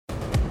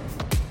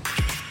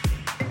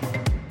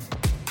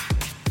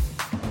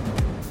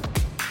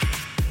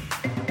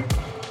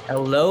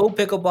Hello,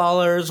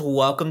 pickleballers.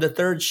 Welcome to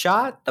Third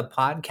Shot, the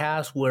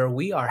podcast where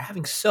we are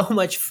having so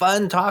much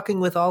fun talking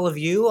with all of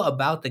you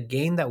about the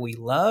game that we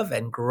love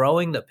and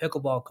growing the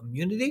pickleball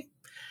community.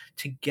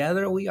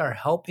 Together, we are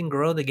helping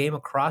grow the game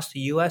across the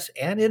U.S.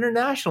 and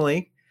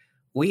internationally.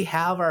 We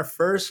have our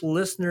first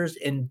listeners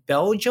in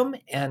Belgium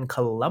and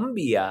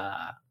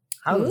Colombia.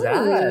 How's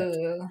that?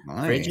 Ooh,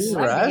 Bridget, Nice.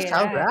 love to Russ, hear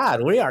how's that.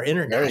 that? We are Very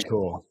international.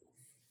 cool.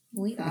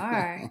 We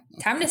are.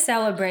 Time to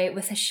celebrate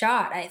with a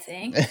shot, I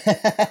think.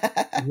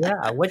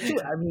 Yeah. What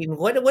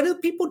do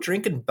people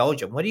drink in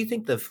Belgium? What do you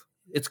think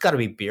it's got to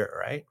be beer,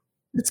 right?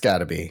 It's got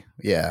to be.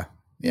 Yeah.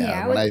 Yeah,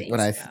 I would think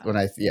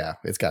so.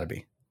 It's got to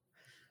be.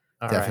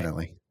 All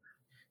Definitely.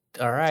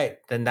 right. All right.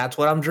 Then that's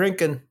what I'm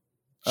drinking.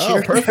 Oh,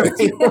 perfect.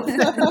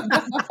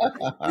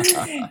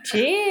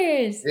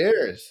 Cheers.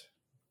 Cheers.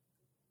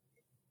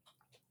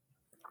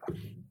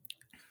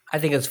 I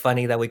think it's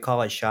funny that we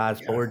call it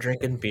shots, but we're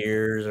drinking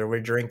beers or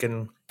we're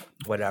drinking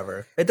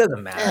whatever. It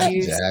doesn't matter.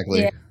 Juice.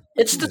 Exactly. Yeah.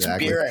 It's the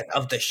Exactly. spirit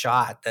of the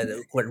shot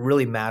what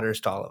really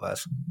matters to all of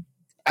us.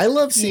 I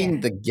love seeing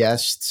Yeah. the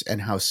guests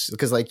and how,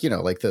 because like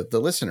the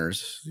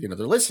listeners, they're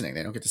listening.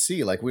 They don't get to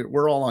see, like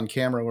we're all on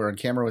camera. We're on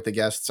camera with the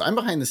guests. I'm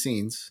behind the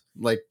scenes,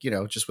 like,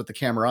 just with the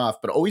camera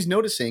off, but always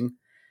noticing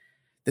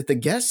that the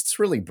guests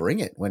really bring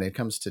it when it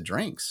comes to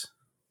drinks.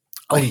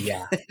 Oh,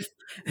 yeah.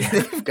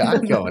 They've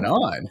got going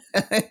on.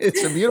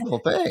 It's a beautiful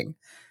thing.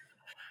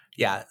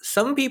 Yeah.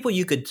 Some people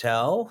you could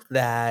tell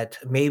that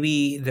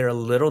maybe they're a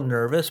little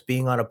nervous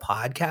being on a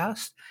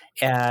podcast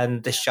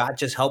and the shot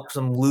just helps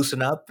them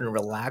loosen up and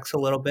relax a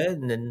little bit.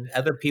 And then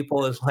other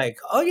people is like,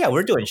 oh, yeah,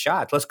 we're doing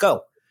shots. Let's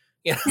go.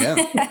 Yeah.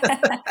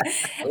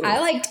 I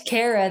liked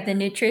Kara, the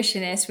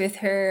nutritionist, with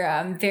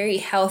her very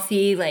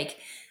healthy, like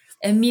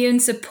immune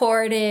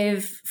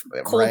supportive,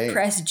 cold Right.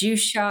 pressed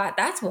juice shot.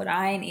 That's what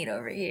I need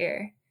over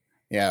here.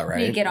 Yeah, I right.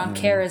 need to get on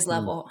Kara's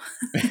level.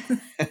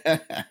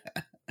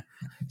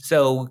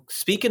 So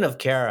speaking of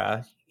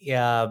Kara,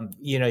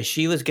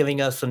 she was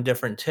giving us some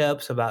different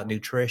tips about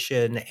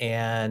nutrition,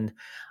 and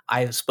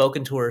I've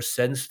spoken to her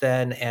since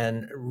then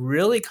and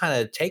really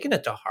kind of taken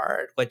it to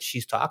heart what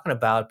she's talking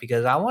about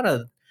because I want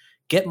to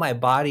get my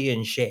body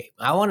in shape.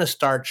 I want to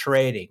start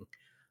trading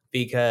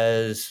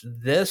because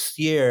this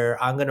year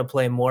I'm going to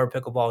play more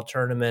pickleball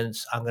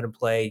tournaments. I'm going to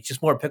play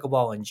just more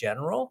pickleball in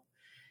general.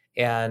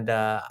 And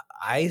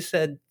I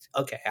said,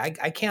 okay,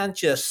 I can't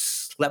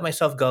just let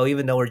myself go,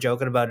 even though we're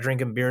joking about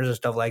drinking beers and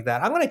stuff like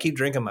that. I'm going to keep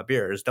drinking my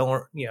beers.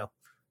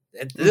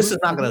 This is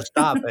not going to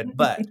stop it.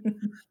 But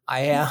I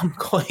am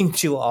going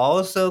to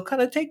also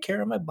kind of take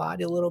care of my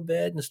body a little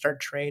bit and start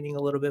training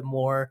a little bit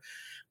more.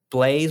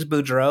 Blaise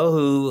Boudreau,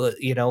 who,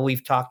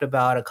 we've talked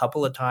about a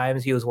couple of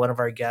times. He was one of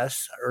our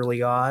guests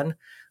early on.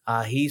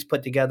 He's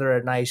put together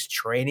a nice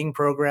training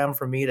program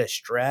for me to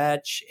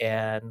stretch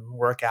and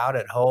work out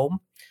at home.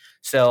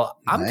 So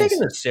I'm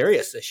taking it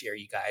serious this year,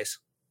 you guys.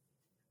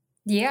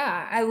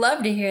 Yeah, I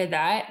love to hear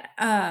that.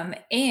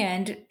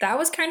 And that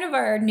was kind of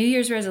our New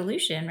Year's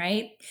resolution,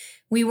 right?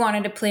 We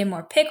wanted to play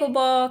more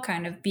pickleball,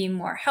 kind of be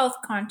more health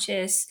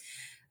conscious.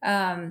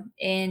 And,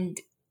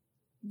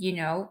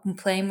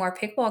 playing more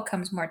pickleball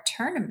comes more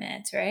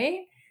tournaments,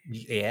 right?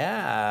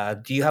 Yeah.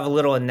 Do you have a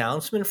little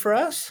announcement for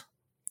us?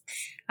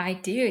 I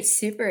do. It's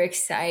super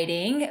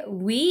exciting.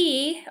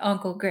 We,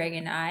 Uncle Greg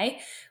and I,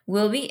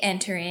 will be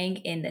entering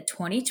in the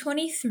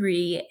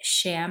 2023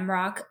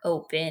 Shamrock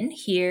Open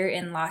here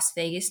in Las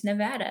Vegas,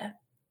 Nevada.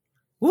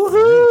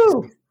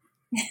 Woohoo!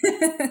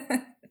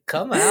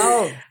 Come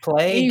out,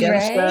 play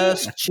against Right?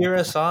 us, cheer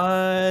us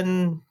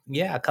on.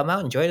 Yeah, come out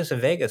and join us in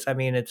Vegas. I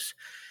mean, it's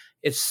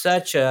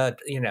such a,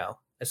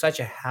 it's such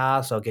a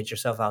hassle. Get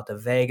yourself out to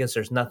Vegas.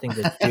 There's nothing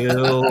to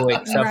do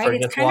except Right? for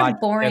It's just kind watch of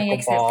boring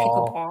except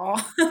pickleball.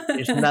 pickleball.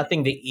 There's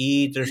nothing to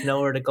eat. There's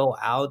nowhere to go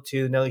out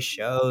to. No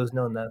shows.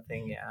 No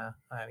nothing. Yeah,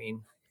 I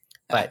mean,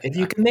 but if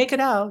you can make it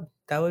out,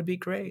 that would be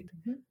great.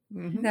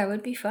 Mhm. That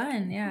would be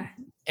fun. Yeah.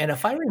 And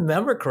if I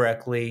remember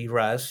correctly,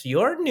 Russ,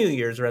 your New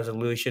Year's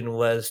resolution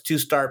was to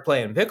start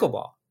playing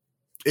pickleball.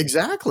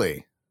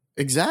 Exactly.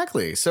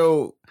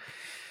 So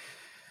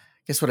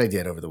guess what I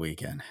did over the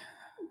weekend?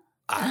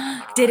 Did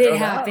I it don't know.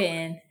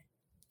 happen?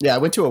 Yeah, I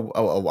went to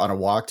on a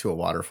walk to a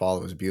waterfall.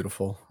 It was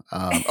beautiful.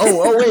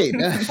 Wait,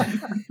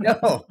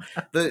 no,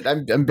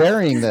 I'm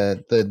burying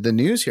the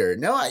news here.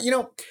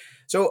 No,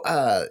 so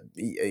I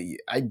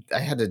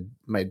had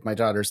my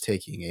daughter's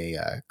taking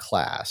a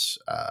class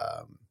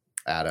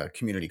at a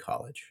community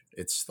college.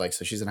 It's like,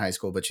 so she's in high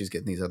school, but she's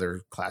getting these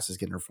other classes,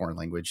 getting her foreign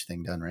language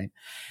thing done, right?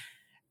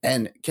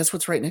 And guess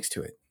what's right next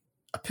to it?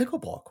 A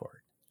pickleball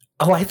court.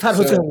 Oh, I thought it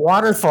was a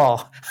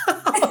waterfall.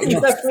 You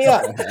messed me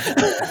up.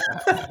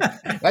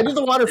 I did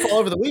the waterfall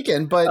over the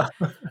weekend, but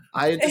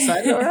I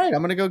decided, all right, I'm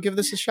going to go give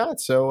this a shot.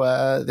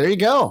 So there you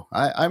go.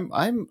 I'm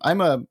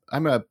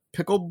a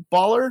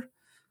pickleballer.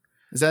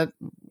 Is that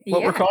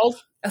what we're called?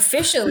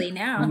 Officially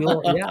now. You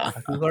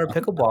are a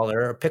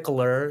pickleballer, a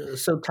pickler.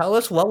 So tell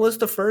us, what was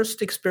the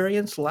first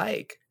experience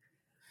like?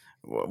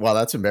 Well,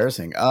 that's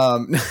embarrassing.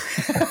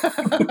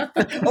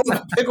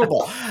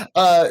 Pickleball.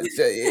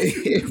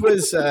 It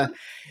was,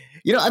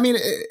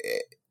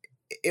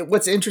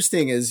 what's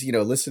interesting is,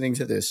 listening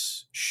to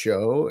this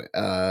show,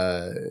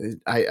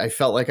 I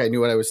felt like I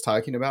knew what I was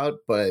talking about,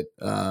 but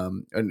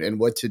and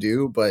what to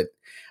do, but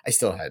I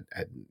still had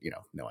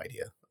no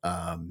idea.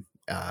 I'm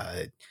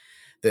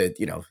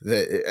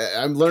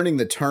learning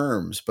the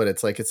terms, but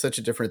it's like it's such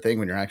a different thing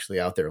when you're actually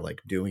out there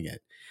like doing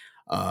it.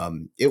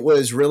 It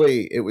was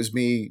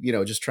me,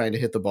 just trying to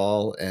hit the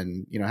ball,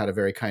 and had a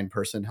very kind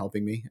person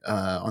helping me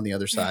on the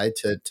other side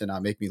to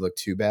not make me look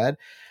too bad.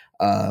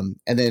 And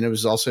then it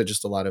was also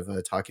just a lot of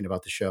talking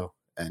about the show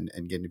and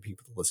getting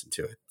people to listen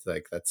to it.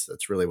 Like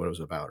that's really what it was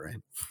about,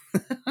 right?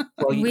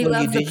 Well, We you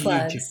love the did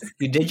plugs.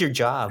 you did your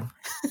job.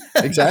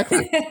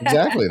 Exactly.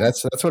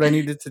 That's what I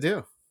needed to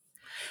do.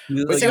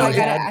 But So I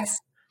gotta Had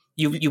ask.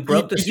 you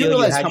broke the you do seal. You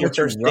realize had how your much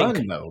you first dink.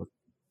 run, though.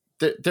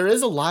 There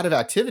is a lot of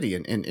activity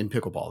in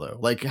pickleball, though.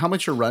 Like how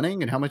much you're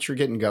running and how much you're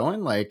getting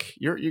going. Like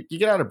you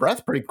get out of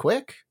breath pretty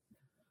quick.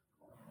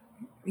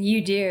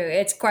 You do.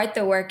 It's quite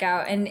the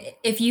workout. And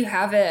if you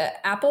have a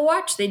Apple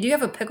Watch, they do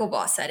have a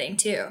pickleball setting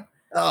too.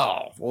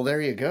 Oh, well,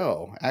 there you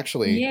go.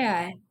 Actually,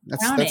 Yeah,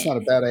 that's count not a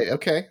it. bad idea.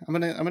 Okay, I'm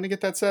gonna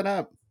get that set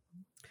up.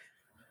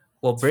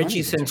 Well, It's funny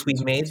Bridgie, that since we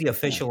made the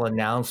official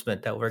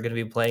announcement that we're going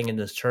to be playing in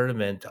this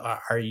tournament,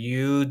 are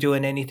you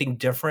doing anything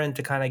different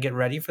to kind of get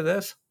ready for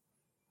this?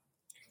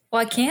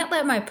 Well, I can't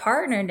let my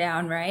partner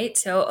down, right?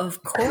 So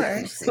of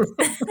course.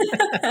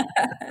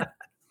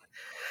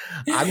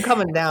 I'm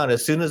coming down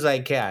as soon as I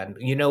can.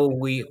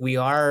 We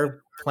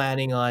are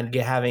planning on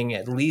having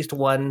at least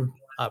one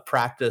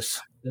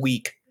practice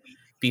week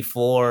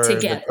before the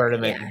Together. Yeah.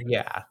 tournament.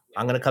 Yeah,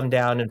 I'm going to come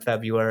down in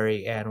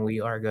February, and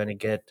we are going to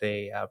get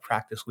a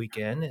practice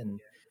weekend, and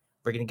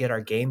we're going to get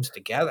our games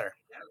together.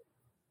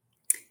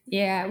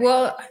 Yeah.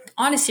 Well,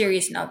 on a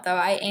serious note, though,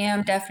 I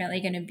am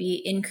definitely going to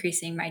be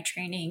increasing my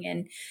training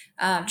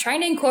and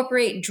trying to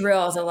incorporate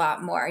drills a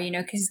lot more,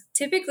 because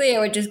typically I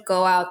would just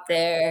go out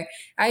there,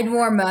 I'd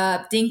warm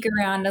up, dink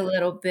around a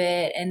little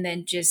bit, and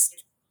then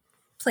just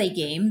play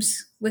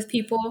games with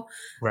people.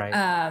 Right.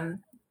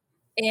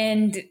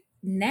 And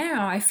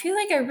now I feel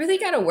like I really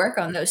got to work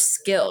on those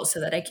skills so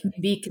that I can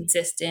be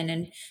consistent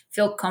and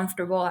feel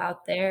comfortable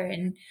out there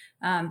and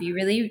be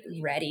really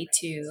ready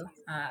to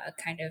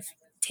kind of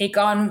take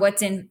on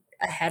what's in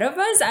ahead of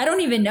us. I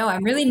don't even know.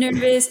 I'm really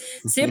nervous,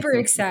 super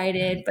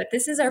excited, but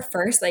this is our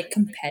first like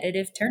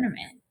competitive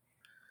tournament.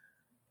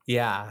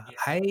 Yeah,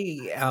 I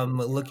am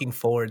looking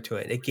forward to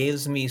it. It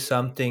gives me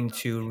something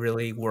to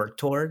really work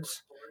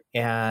towards,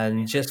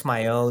 and just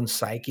my own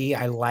psyche.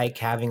 I like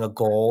having a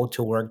goal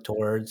to work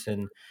towards,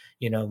 and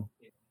you know,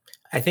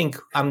 I think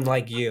I'm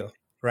like you,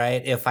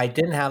 right? If I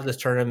didn't have this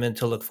tournament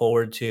to look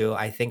forward to,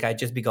 I think I'd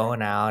just be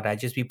going out, I'd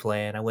just be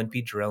playing, I wouldn't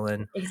be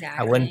drilling. Exactly.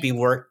 I wouldn't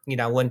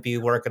be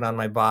working on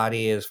my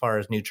body as far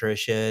as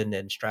nutrition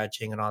and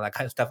stretching and all that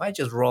kind of stuff. I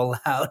just roll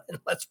out and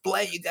let's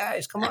play, you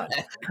guys. Come on.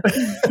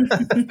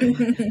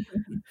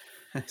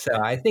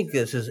 So I think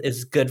this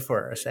is good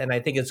for us, and I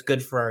think it's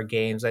good for our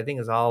games. I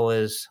think it's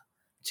always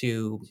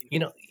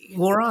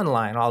we're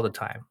online all the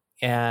time,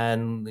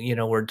 and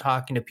we're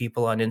talking to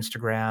people on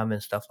Instagram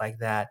and stuff like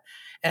that,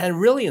 and it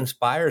really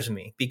inspires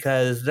me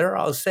because they're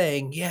all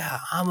saying, "Yeah,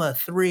 I'm a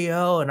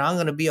 3-0 and I'm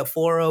going to be a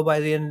 4-0 by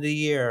the end of the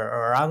year,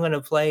 or I'm going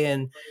to play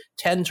in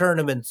 10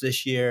 tournaments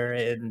this year,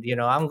 and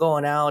I'm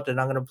going out and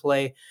I'm going to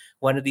play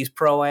one of these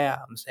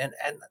pro-ams," and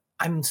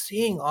I'm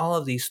seeing all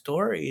of these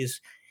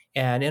stories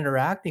and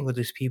interacting with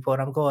these people,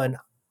 and I'm going,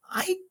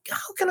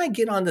 how can I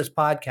get on this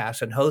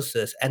podcast and host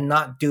this and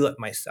not do it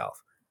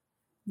myself?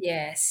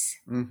 Yes.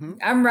 Mm-hmm.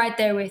 I'm right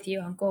there with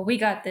you, Uncle. We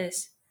got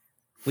this.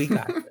 We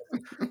got this.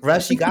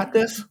 Russ, you got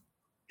this?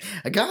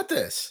 I got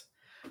this.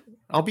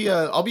 I'll be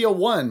a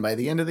 1 by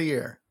the end of the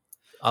year.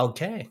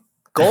 Okay.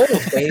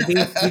 Goals, baby.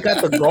 We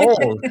got the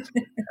goals.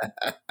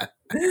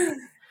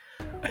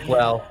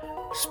 Well,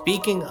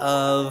 speaking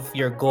of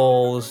your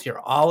goals,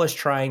 you're always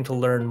trying to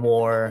learn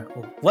more.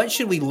 What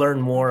should we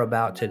learn more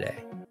about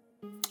today?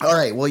 All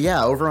right. Well,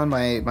 yeah, over on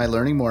my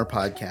Learning More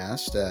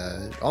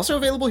podcast, also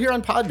available here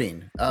on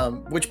Podbean,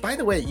 which, by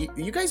the way,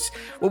 you guys,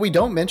 what we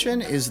don't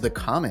mention is the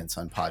comments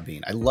on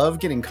Podbean. I love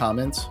getting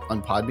comments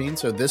on Podbean.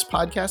 So this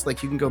podcast,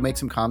 like you can go make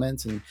some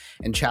comments and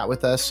chat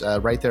with us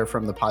right there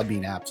from the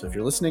Podbean app. So if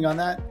you're listening on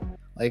that,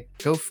 like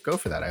go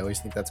for that. I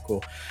always think that's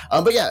cool.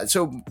 But yeah,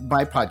 so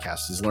my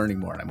podcast is Learning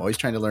More, and I'm always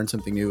trying to learn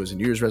something new. It was a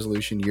New Year's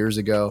resolution years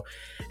ago.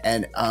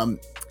 And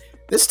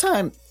this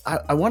time,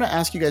 I want to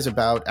ask you guys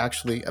about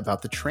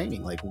the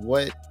training. Like,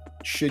 what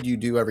should you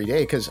do every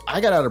day? Because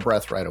I got out of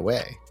breath right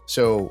away.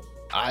 So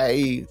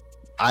I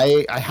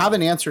have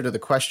an answer to the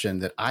question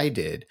that I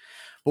did,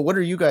 but what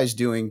are you guys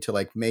doing to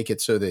like make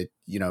it so that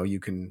you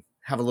can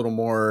have a little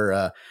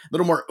more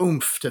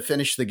oomph to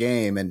finish the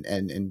game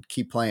and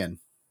keep playing?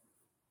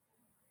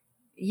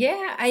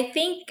 Yeah, I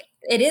think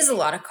it is a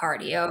lot of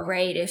cardio,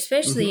 right?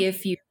 Especially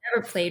if you've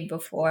never played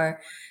before.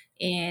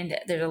 And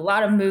there's a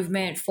lot of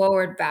movement,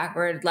 forward,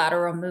 backward,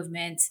 lateral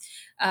movements.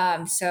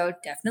 So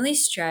definitely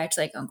stretch,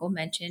 like Uncle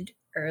mentioned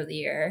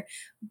earlier.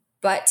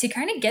 But to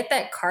kind of get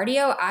that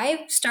cardio,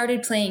 I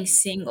started playing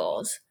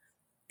singles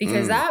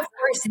because that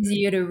forces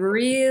you to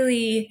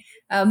really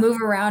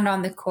move around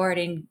on the court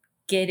and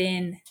get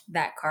in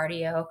that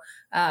cardio.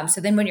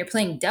 So then when you're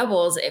playing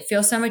doubles, it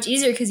feels so much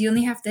easier because you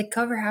only have to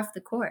cover half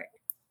the court.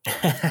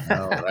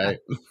 All right.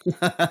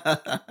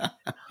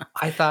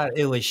 I thought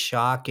it was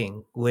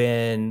shocking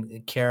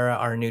when Kara,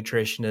 our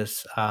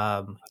nutritionist,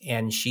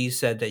 and she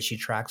said that she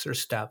tracks her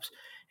steps.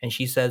 And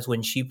she says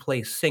when she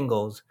plays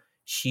singles,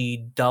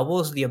 she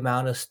doubles the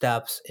amount of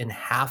steps in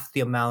half the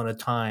amount of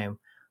time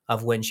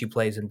of when she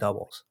plays in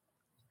doubles.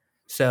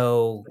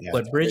 So Yeah,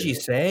 what it's crazy.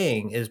 Bridgie's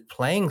saying is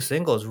playing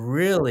singles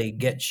really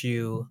gets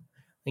you,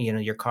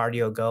 your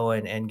cardio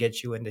going and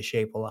gets you into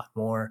shape a lot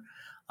more.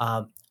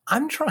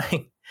 I'm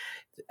trying,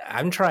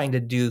 I'm trying to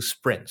do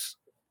sprints.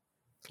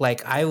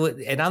 Like I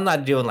would, and I'm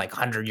not doing like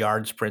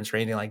 100-yard sprints or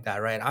anything like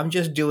that, right? I'm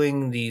just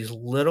doing these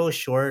little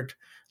short,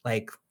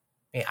 like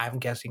I'm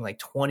guessing like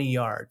 20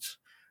 yards,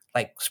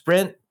 like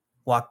sprint,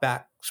 walk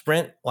back,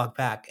 sprint, walk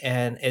back,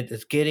 and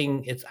it's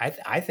getting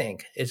I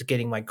think it's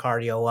getting my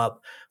cardio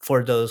up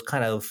for those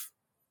kind of,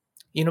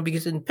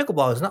 because in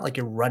pickleball it's not like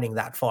you're running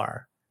that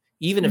far.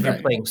 Even if you're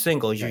Right. playing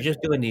singles, you're Right.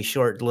 just doing these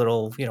short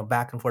little,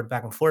 back and forth.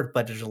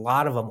 But there's a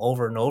lot of them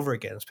over and over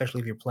again,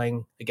 especially if you're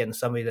playing against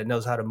somebody that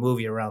knows how to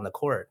move you around the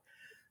court.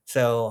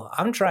 So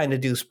I'm trying to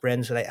do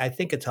sprints, and I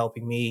think it's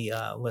helping me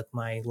with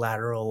my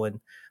lateral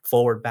and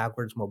forward,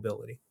 backwards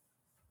mobility.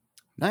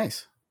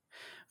 Nice.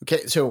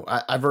 Okay, so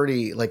I've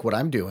already what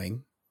I'm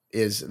doing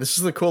is this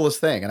is the coolest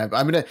thing, and I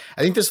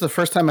think this is the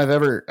first time I've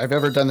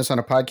ever done this on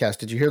a podcast.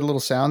 Did you hear the little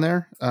sound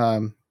there?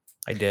 I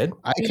did.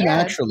 I can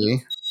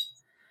actually.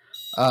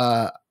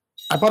 I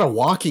bought a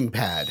walking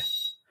pad,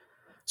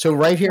 so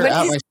right here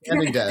at my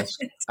standing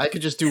desk, I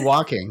could just do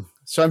walking.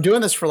 So I'm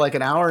doing this for like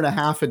an hour and a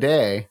half a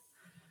day.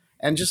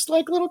 And just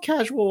like little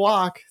casual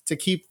walk to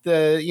keep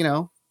the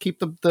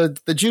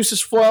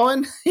juices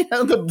flowing.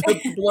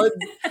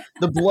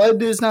 The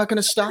blood is not going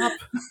to stop.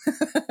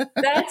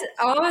 That's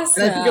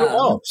awesome. And I think it'll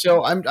help.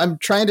 So I'm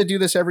trying to do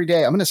this every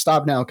day. I'm going to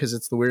stop now because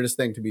it's the weirdest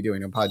thing to be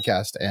doing a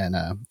podcast and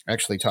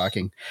actually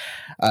talking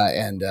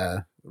and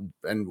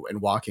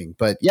walking.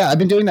 But yeah, I've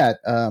been doing that.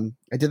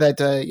 I did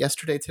that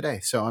yesterday,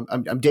 today. So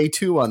I'm day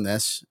 2 on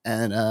this,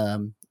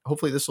 and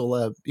hopefully this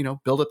will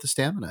build up the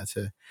stamina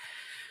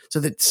so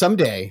that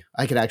someday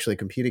I could actually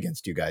compete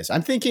against you guys.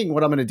 I'm thinking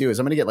what I'm going to do is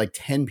I'm going to get like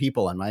 10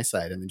 people on my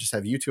side and then just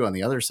have you 2 on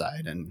the other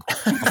side. And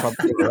I'll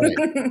probably get it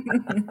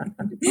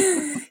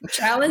right.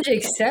 Challenge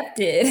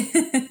accepted.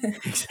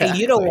 Exactly. Hey,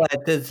 you know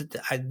what? This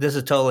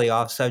is totally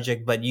off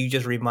subject, but you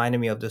just reminded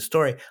me of this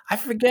story. I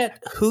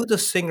forget who the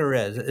singer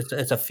is.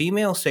 It's a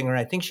female singer.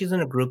 I think she's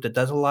in a group that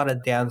does a lot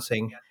of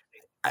dancing.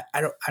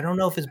 I don't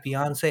know if it's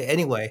Beyonce.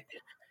 Anyway,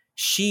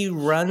 she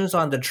runs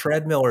on the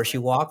treadmill or she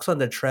walks on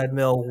the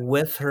treadmill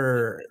with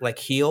her like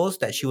heels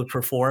that she would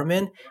perform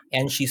in,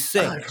 and she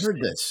sings. I've heard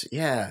this.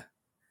 Yeah.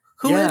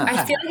 Who is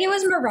I feel like it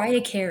was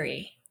Mariah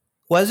Carey.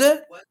 Was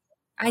it?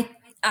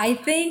 I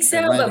think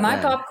so, but my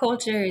pop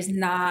culture is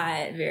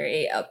not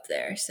very up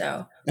there.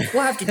 So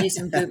we'll have to do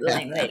some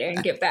Googling later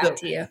and get back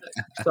to you.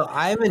 So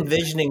I'm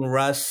envisioning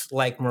Russ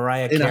like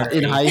Mariah Carey.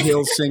 In high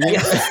heels singing.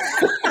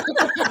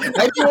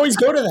 Why do you always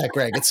go to that,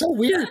 Greg? It's so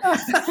weird.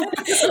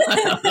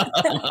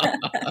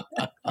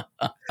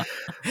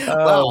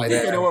 Wow, I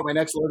think I know what my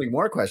next learning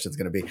more question is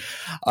going to be.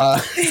 All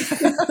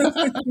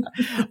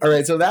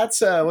right, so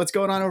that's what's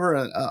going on over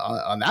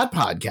on that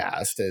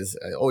podcast is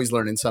always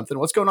learning something.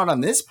 What's going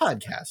on this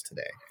podcast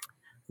today?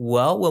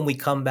 Well, when we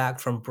come back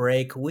from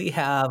break, we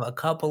have a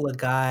couple of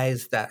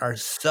guys that are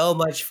so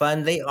much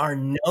fun. They are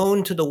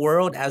known to the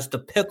world as the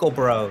Pickle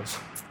Bros.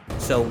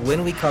 So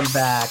when we come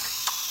back,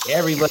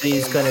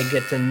 everybody's going to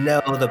get to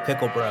know the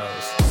Pickle Bros.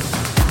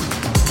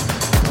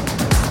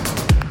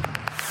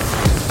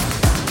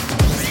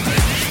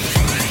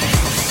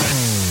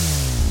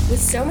 With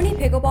so many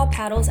pickleball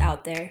paddles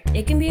out there,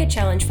 it can be a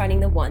challenge finding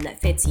the one that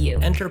fits you.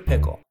 Enter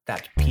Pickle.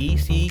 That's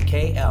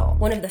PCKL.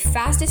 One of the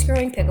fastest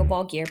growing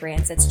pickleball gear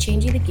brands that's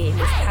changing the game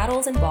with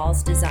paddles and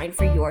balls designed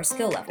for your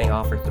skill level. They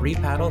offer 3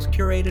 paddles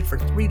curated for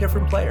 3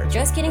 different players.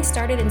 Just getting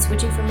started and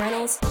switching from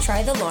rentals?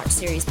 Try the Launch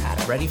Series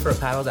paddle. Ready for a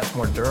paddle that's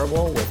more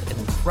durable with an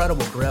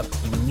incredible grip?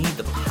 You need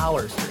the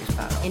Power Series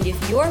paddle. And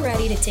if you're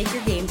ready to take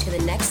your game to the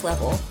next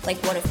level, like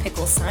one of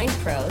Pickle's signed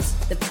pros,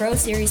 the Pro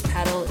Series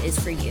paddle is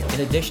for you. In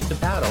addition to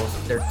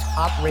paddles, their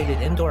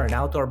top-rated indoor and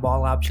outdoor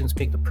ball options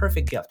make the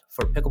perfect gift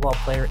for a pickleball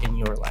player in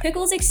your life.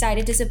 Pickle's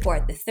excited to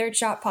support the Third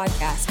Shot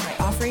podcast by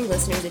offering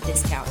listeners a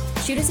discount.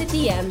 Shoot us a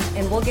DM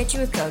and we'll get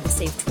you a code to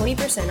save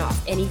 20% off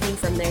anything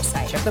from their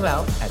site. Check them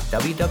out at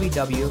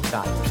www.pckl.com.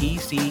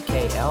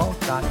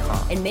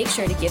 And make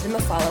sure to give them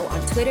a follow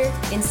on Twitter,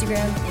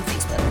 Instagram, and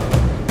Facebook.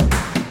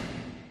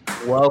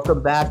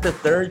 Welcome back to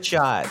Third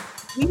Shot.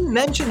 We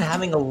mentioned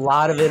having a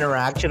lot of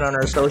interaction on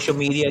our social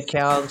media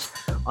accounts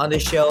on the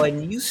show,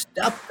 and you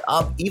stepped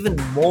up even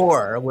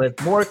more with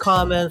more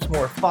comments,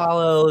 more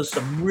follows,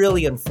 some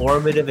really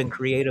informative and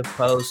creative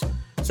posts.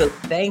 So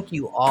thank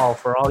you all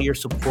for all your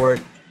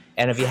support.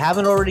 And if you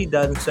haven't already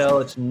done so,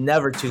 it's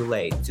never too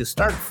late to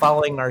start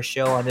following our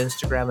show on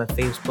Instagram and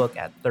Facebook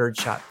at Third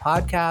Shot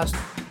Podcast,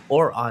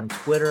 or on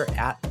Twitter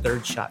at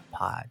Third Shot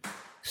Pod.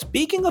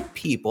 Speaking of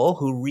people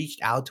who reached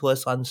out to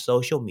us on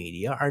social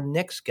media, our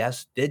next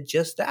guest did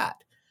just that.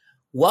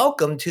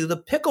 Welcome to the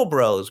Pickle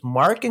Bros,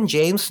 Mark and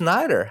James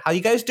Snyder. How you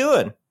guys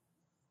doing?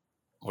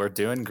 We're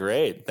doing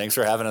great. Thanks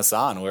for having us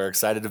on. We're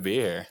excited to be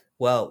here.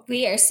 Well,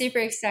 we are super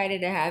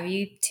excited to have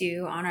you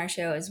two on our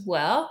show as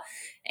well.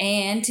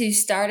 And to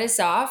start us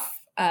off,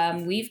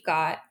 we've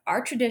got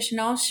our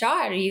traditional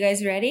shot. Are you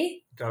guys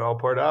ready? Got it all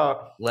poured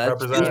out.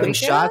 Let's do some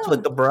shots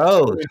with the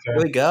bros. Here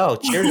we go.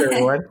 Cheers,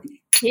 everyone.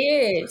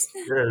 Cheers.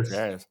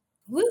 Cheers.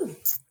 Woo.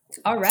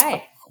 All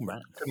right. Good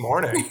morning. Good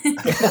morning.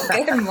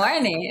 They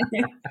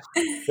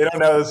don't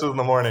know this was in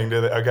the morning,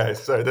 do they? Okay,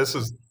 so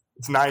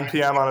it's 9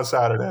 p.m. on a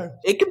Saturday.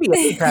 It could be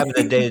any time of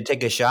the day to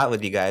take a shot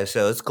with you guys,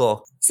 so it's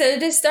cool. So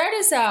to start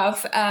us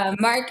off,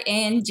 Mark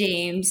and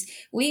James,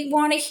 we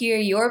want to hear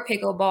your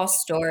pickleball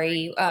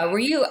story. Were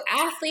you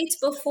athletes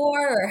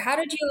before, or how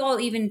did you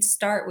all even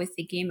start with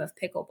the game of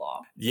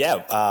pickleball?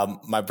 Yeah,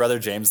 my brother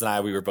James and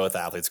I, we were both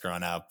athletes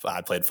growing up.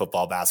 I played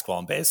football, basketball,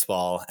 and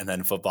baseball, and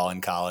then football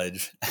in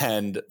college.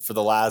 And for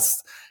the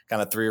last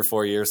kind of 3 or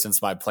 4 years since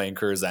my playing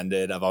careers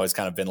ended, I've always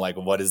kind of been like,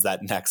 what is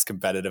that next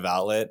competitive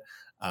outlet?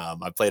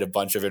 I played a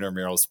bunch of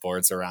intramural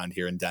sports around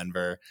here in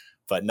Denver,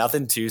 but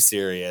nothing too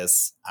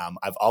serious.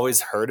 I've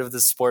always heard of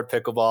the sport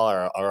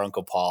pickleball. Our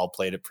Uncle Paul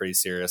played it pretty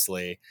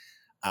seriously.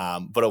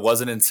 But it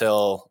wasn't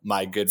until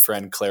my good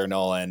friend Claire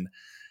Nolan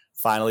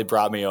finally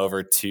brought me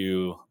over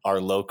to our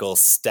local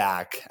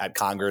stack at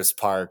Congress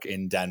Park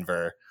in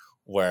Denver,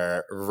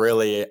 where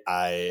really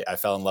I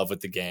fell in love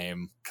with the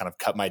game, kind of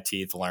cut my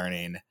teeth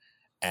learning,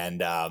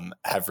 and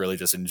have really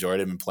just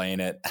enjoyed it and playing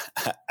it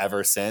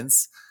ever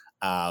since.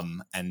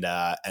 And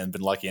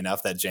been lucky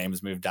enough that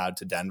James moved out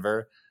to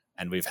Denver,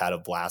 and we've had a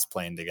blast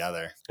playing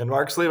together. And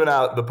Mark's leaving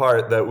out the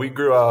part that we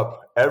grew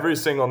up every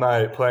single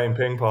night playing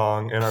ping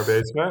pong in our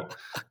basement,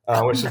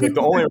 which is like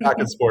the only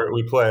racket sport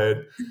we played.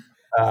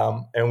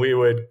 And we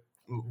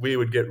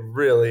would get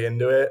really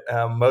into it.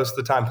 Most of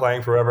the time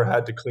playing forever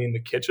had to clean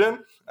the kitchen.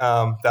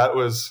 That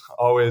was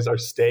always our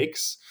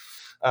stakes.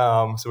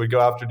 So we'd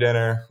go after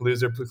dinner,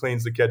 loser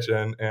cleans the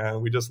kitchen,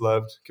 and we just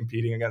loved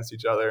competing against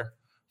each other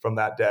from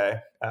that day.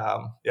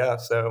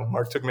 So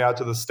Mark took me out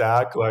to the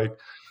stack like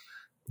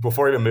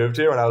before I even moved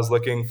here when I was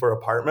looking for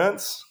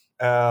apartments.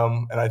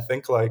 And I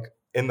think like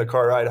in the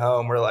car ride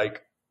home,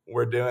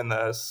 we're doing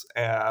this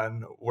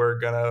and we're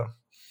going to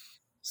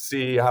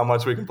see how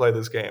much we can play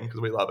this game because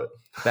we love it.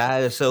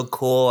 That is so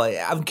cool.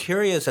 I'm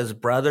curious, as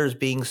brothers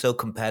being so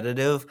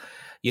competitive,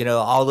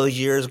 all those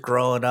years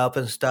growing up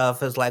and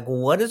stuff, is like,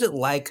 what is it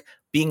like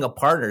being a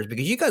partners?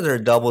 Because you guys are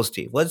a doubles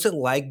team. What's it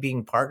like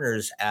being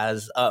partners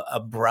as a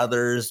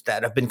brothers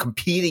that have been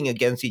competing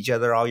against each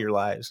other all your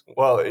lives?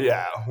 Well,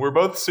 yeah, we're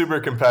both super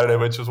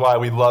competitive, which is why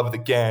we love the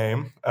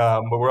game.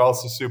 But we're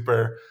also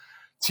super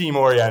team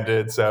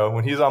oriented. So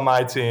when he's on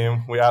my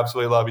team, we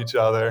absolutely love each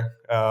other.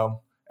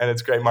 And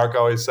it's great. Mark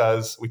always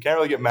says we can't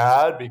really get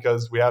mad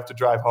because we have to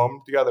drive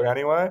home together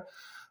anyway.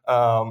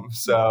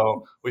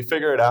 So we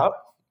figure it out.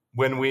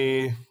 When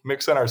we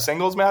mix in our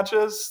singles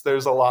matches,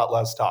 there's a lot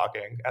less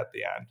talking at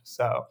the end.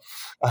 So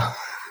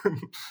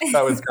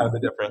that was kind of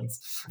the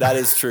difference. That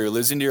is true.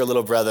 Losing to your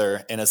little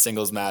brother in a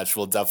singles match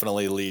will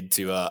definitely lead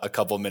to a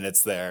couple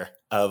minutes there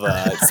of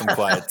some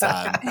quiet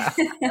time.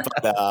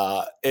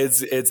 But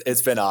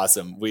it's been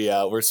awesome.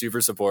 We're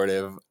super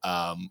supportive.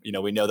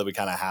 We know that we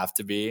kind of have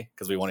to be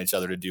because we want each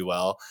other to do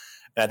well.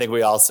 And I think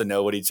we also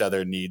know what each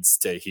other needs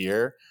to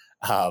hear.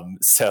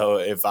 So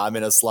if I'm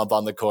in a slump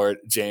on the court,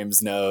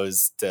 James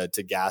knows to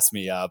gas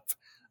me up,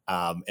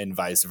 and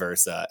vice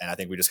versa. And I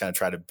think we just kind of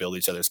try to build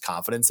each other's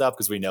confidence up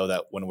because we know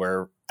that when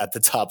we're at the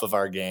top of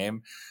our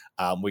game,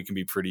 we can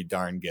be pretty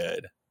darn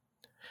good.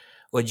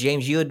 Well,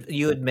 James, you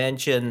had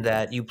mentioned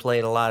that you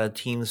played a lot of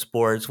team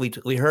sports.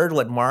 We heard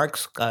what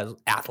Mark's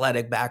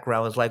athletic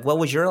background was like. What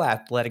was your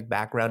athletic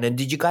background, and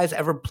did you guys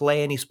ever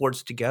play any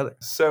sports together?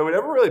 So we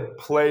never really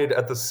played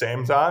at the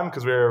same time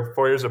because we were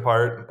 4 years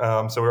apart.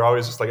 So we were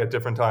always just like at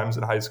different times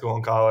in high school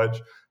and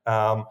college.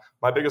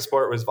 My biggest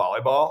sport was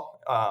volleyball.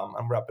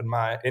 I'm repping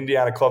my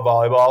Indiana club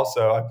volleyball,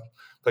 so I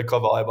played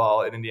club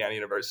volleyball at Indiana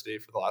University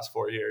for the last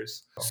 4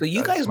 years. So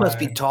you guys must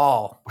be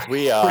tall.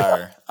 We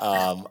are.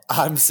 I'm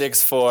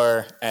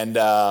 6'4", and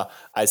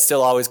I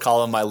still always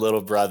call him my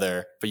little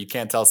brother, but you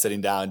can't tell sitting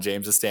down.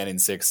 James is standing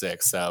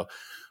 6'6", so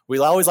we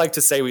always like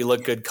to say we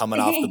look good coming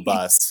off the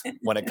bus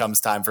when it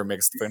comes time for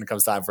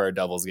our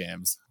doubles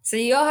games. So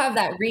you all have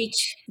that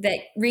reach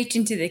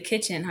into the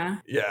kitchen, huh?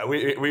 Yeah,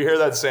 we hear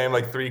that same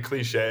like 3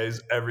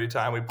 cliches every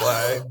time we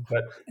play.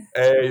 But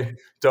A,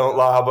 don't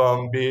lob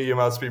them. B, you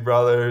must be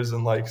brothers.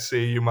 And like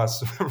C, you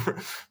must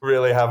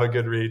really have a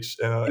good reach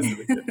into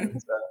the kitchen.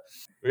 So,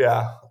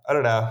 yeah, I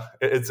don't know.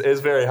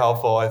 It's very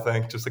helpful, I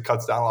think. Just it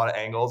cuts down a lot of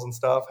angles and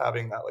stuff.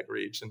 Having that like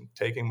reach and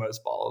taking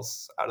most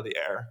balls out of the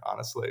air,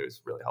 honestly,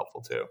 is really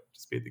helpful too to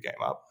speed the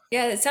game up.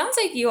 Yeah, it sounds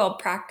like you all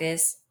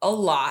practice a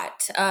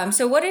lot.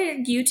 So what are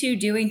you two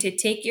doing to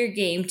take your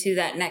game to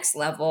that next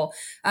level?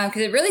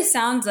 Because it really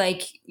sounds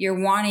like you're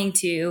wanting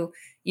to,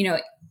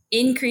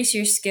 increase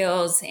your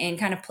skills and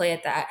kind of play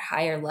at that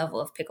higher level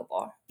of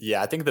pickleball?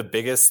 Yeah, I think the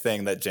biggest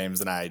thing that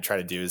James and I try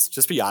to do is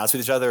just be honest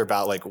with each other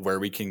about like where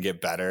we can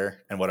get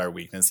better and what our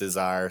weaknesses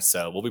are.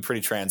 So we'll be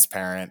pretty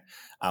transparent,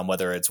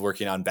 whether it's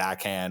working on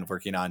backhand,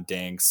 working on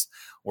dinks,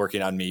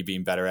 working on me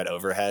being better at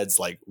overheads.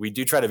 Like we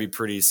do try to be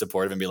pretty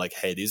supportive and be like,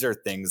 hey, these are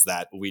things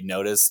that we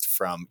noticed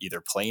from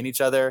either playing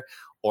each other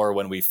or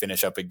when we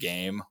finish up a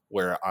game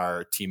where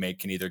our teammate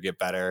can either get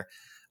better.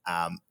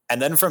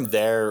 And then from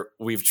there,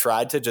 we've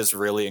tried to just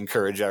really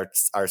encourage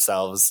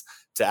ourselves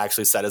to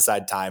actually set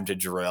aside time to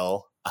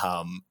drill.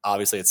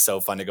 Obviously, it's so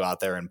fun to go out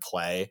there and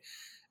play.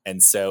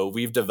 And so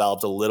we've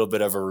developed a little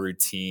bit of a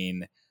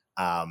routine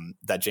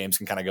that James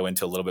can kind of go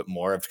into a little bit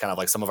more of kind of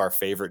like some of our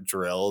favorite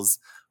drills.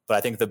 But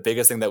I think the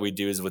biggest thing that we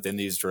do is within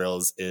these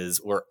drills is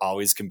we're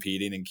always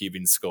competing and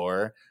keeping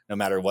score no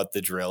matter what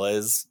the drill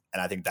is.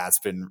 And I think that's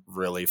been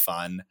really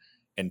fun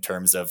in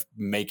terms of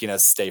making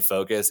us stay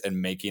focused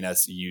and making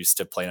us used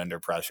to playing under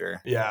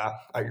pressure. Yeah,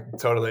 I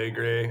totally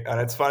agree.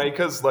 And it's funny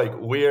because like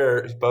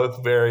we're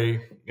both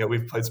very,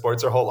 we've played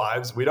sports our whole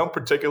lives. We don't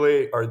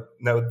particularly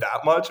know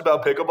that much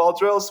about pickleball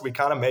drills. So we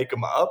kind of make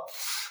them up.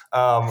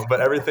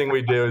 But everything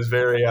we do is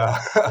very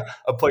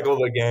applicable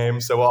to the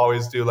game. So we'll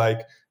always do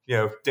like,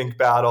 dink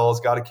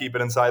battles, got to keep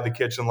it inside the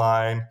kitchen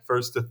line,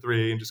 first to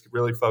three, and just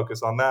really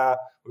focus on that.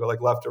 We go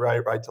like left to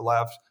right, right to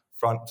left,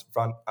 front,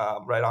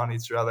 right on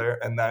each other.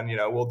 And then,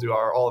 we'll do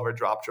all of our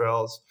drop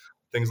drills,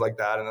 things like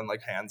that. And then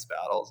like hands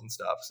battles and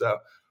stuff. So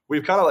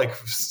we've kind of like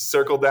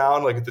circled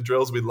down like the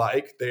drills we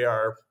like. They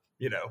are,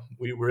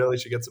 we really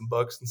should get some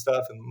books and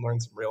stuff and learn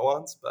some real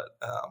ones, but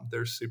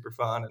they're super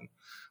fun and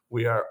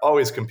we are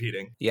always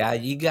competing. Yeah,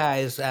 you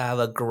guys have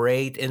a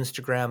great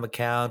Instagram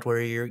account where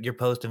you're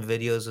posting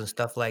videos and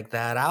stuff like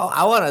that.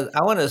 I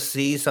want to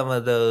see some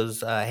of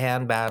those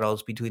hand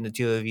battles between the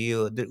two of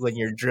you when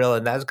you're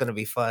drilling. That's going to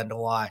be fun to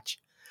watch.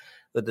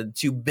 With the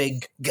two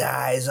big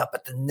guys up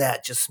at the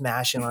net just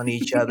smashing on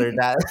each other.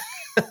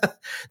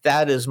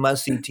 That is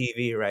must-see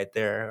TV right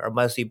there, or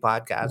must-see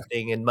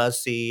podcasting and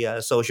must-see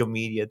social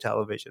media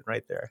television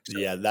right there. So.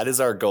 Yeah, that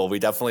is our goal. We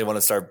definitely want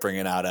to start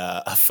bringing out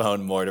a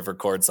phone more to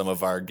record some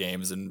of our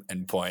games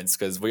and points,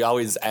 because we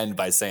always end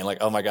by saying like,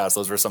 oh my gosh,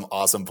 those were some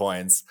awesome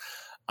points.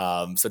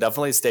 So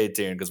definitely stay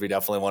tuned, because we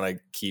definitely want to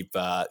keep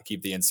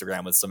the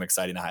Instagram with some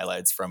exciting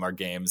highlights from our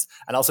games,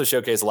 and also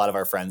showcase a lot of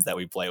our friends that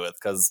we play with,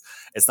 because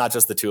it's not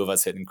just the two of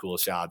us hitting cool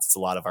shots. It's a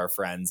lot of our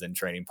friends and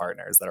training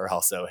partners that are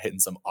also hitting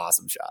some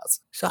awesome shots.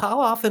 So how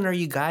often are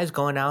you guys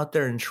going out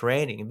there and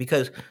training?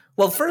 Because,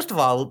 well, first of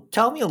all,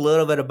 tell me a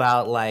little bit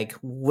about like,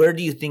 where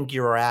do you think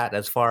you're at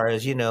as far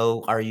as,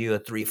 are you a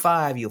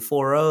 3-5, you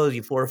 4-0s,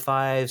 you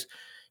 4-5s,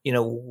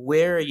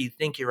 where you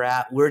think you're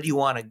at, where do you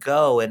want to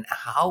go, and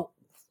how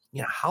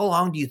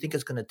long do you think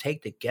it's going to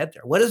take to get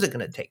there? What is it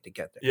going to take to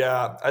get there?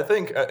 Yeah, I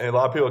think a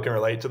lot of people can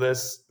relate to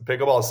this.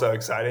 Pickleball is so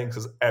exciting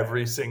because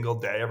every single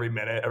day, every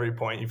minute, every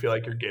point, you feel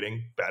like you're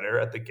getting better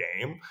at the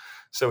game.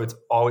 So it's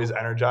always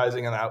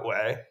energizing in that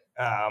way.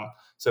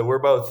 So we're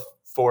both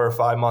 4 or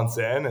 5 months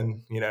in,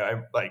 and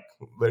I like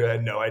literally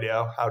had no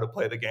idea how to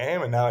play the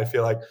game, and now I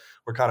feel like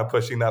we're kind of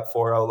pushing that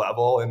 4-0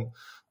 level and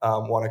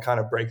want to kind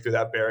of break through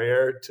that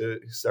barrier to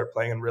start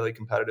playing in really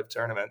competitive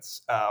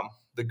tournaments.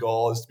 The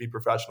goal is to be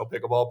professional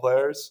pickleball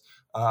players,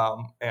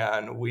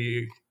 and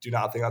we do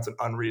not think that's an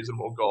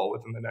unreasonable goal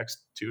within the next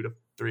 2 to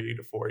 3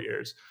 to 4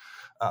 years.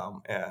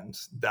 And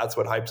that's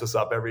what hypes us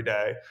up every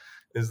day,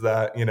 is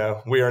that,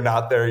 we are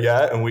not there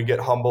yet, and we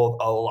get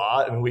humbled a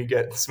lot and we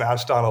get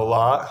smashed on a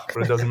lot,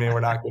 but it doesn't mean we're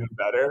not getting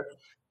better.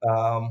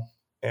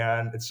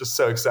 And it's just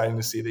so exciting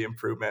to see the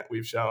improvement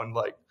we've shown,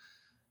 like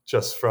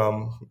just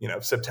from,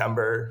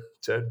 September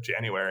to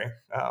January.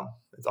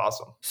 It's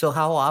awesome. So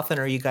how often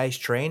are you guys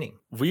training?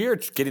 We are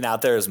getting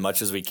out there as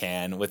much as we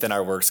can within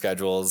our work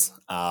schedules.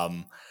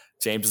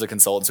 James is a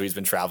consultant, so he's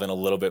been traveling a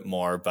little bit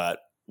more, but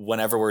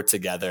whenever we're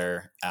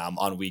together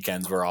on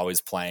weekends, we're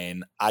always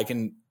playing. I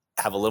can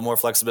have a little more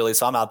flexibility,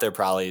 so I'm out there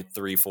probably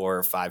 3,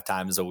 4, 5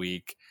 times a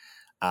week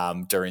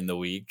during the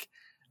week.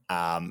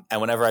 And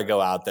whenever I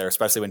go out there,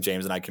 especially when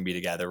James and I can be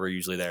together, we're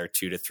usually there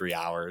 2 to 3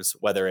 hours,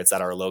 whether it's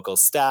at our local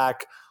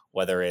stack,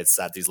 whether it's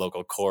at these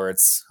local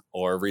courts,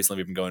 or recently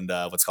we've been going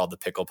to what's called the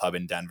Pickle Pub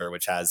in Denver,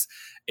 which has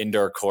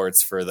indoor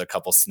courts for the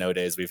couple snow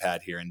days we've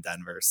had here in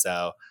Denver.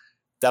 So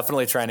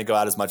definitely trying to go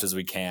out as much as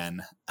we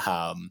can.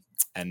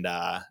 And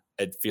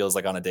it feels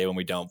like on a day when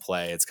we don't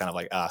play, it's kind of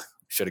like,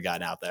 should have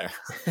gotten out there.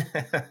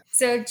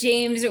 So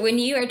James, when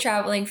you are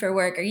traveling for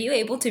work, are you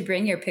able to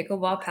bring your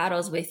pickleball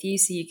paddles with you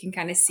so you can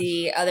kind of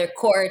see other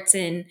courts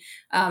and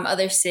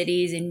other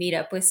cities and meet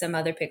up with some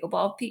other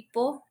pickleball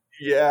people?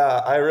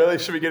 Yeah, I really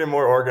should be getting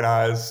more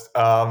organized.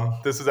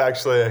 This is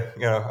actually,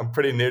 I'm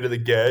pretty new to the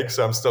gig,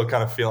 so I'm still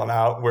kind of feeling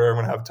out where I'm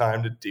going to have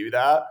time to do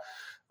that.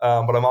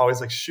 But I'm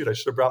always like, shoot, I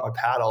should have brought my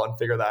paddle and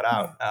figure that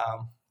out.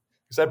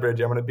 You said,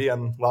 Bridget, I'm going to be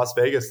in Las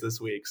Vegas this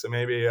week. So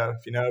maybe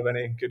if you know of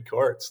any good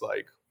courts,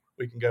 like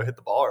we can go hit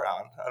the ball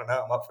around. I don't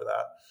know. I'm up for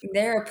that.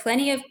 There are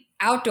plenty of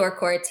outdoor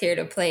courts here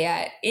to play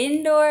at.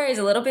 Indoor is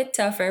a little bit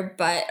tougher,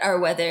 but our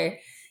weather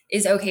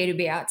is okay to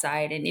be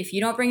outside. And if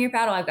you don't bring your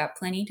paddle, I've got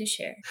plenty to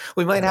share.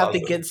 We might have to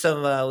get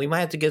some. We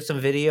might have to get some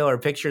video or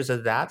pictures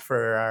of that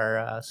for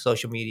our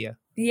social media.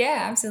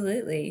 Yeah,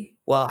 absolutely.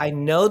 Well, I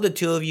know the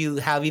two of you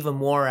have even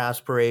more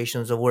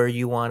aspirations of where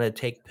you want to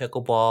take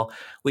pickleball.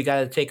 We got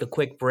to take a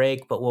quick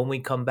break, but when we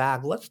come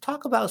back, let's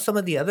talk about some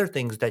of the other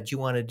things that you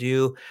want to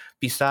do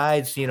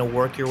besides,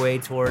 work your way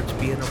towards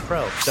being a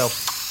pro. So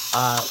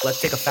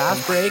let's take a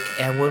fast break,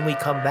 and when we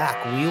come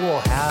back, we will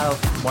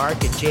have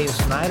Mark and James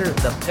Snyder,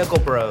 the Pickle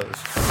Bros.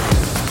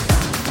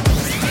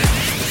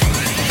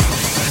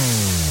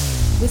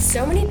 With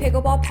so many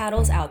pickleball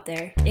paddles out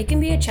there, it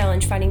can be a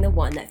challenge finding the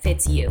one that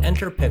fits you.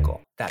 Enter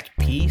Pickle. That's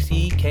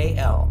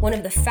PCKL. One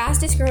of the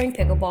fastest growing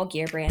pickleball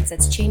gear brands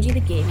that's changing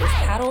the game with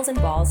paddles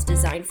and balls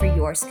designed for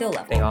your skill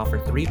level. They offer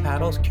 3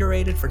 paddles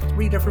curated for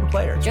 3 different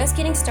players. Just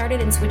getting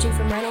started and switching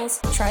from rentals?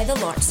 Try the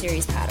Launch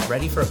Series paddle.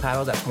 Ready for a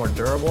paddle that's more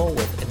durable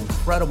with an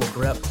incredible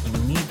grip? You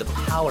need the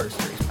Power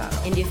Series paddle.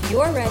 And if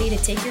you're ready to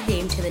take your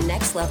game to the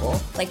next level,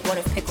 like one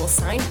of Pickle's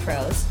signed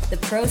pros, the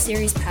Pro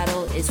Series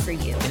paddle is for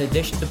you. In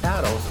addition to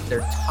paddles,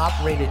 their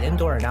top-rated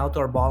indoor and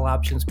outdoor ball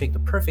options make the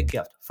perfect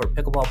gift for a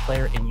pickleball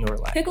player in your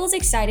life. Pickle's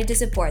excited to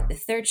support the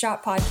Third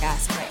Shot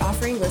podcast by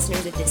offering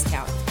listeners a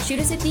discount. Shoot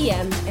us a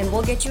DM and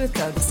we'll get you a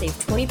code to save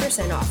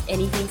 20% off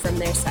anything from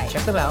their site.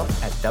 Check them out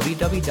at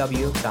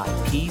www.pckl.com.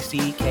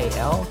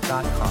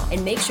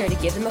 And make sure to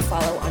give them a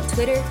follow on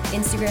Twitter,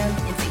 Instagram,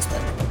 and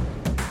Facebook.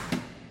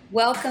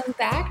 Welcome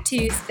back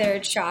to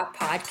Third Shot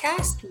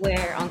Podcast,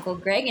 where Uncle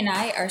Greg and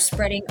I are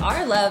spreading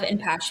our love and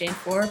passion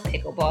for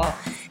pickleball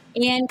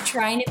and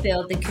trying to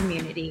build the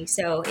community.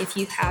 So if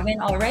you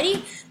haven't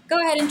already, go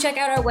ahead and check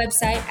out our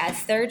website at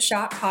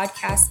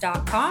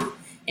thirdshotpodcast.com.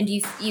 And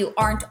if you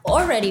aren't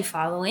already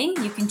following,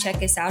 you can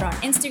check us out on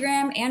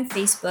Instagram and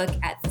Facebook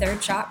at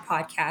Third Shot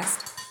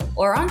Podcast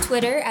or on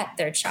Twitter at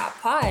Third Shot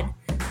Pod.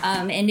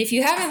 And if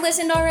you haven't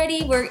listened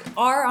already, we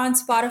are on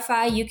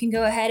Spotify. You can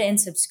go ahead and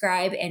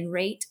subscribe and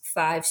rate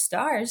 5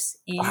 stars.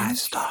 And 5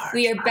 stars.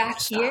 We are back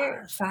stars.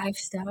 Here. 5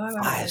 stars.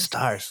 5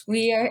 stars.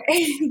 We are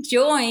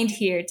joined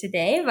here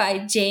today by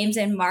James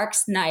and Mark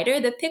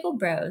Snyder, the Pickle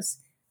Bros.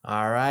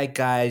 All right,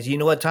 guys. You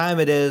know what time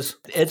it is.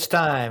 It's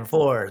time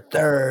for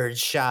Third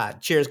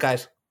Shot. Cheers,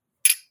 guys.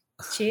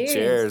 Cheers.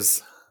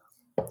 Cheers.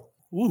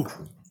 Ooh.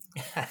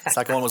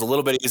 Second one was a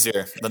little bit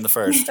easier than the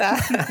first.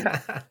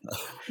 Are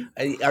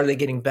they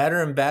getting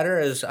better and better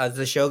as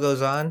the show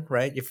goes on,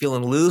 right? You're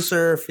feeling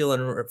looser,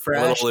 feeling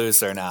refreshed? A little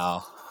looser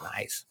now.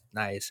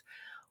 Nice.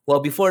 Well,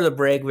 before the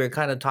break, we were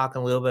kind of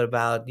talking a little bit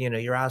about,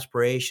 your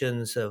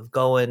aspirations of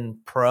going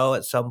pro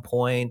at some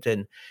point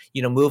and,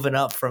 moving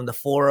up from the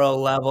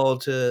 4.0 level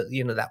to,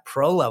 that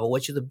pro level,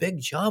 which is a big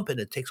jump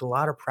and it takes a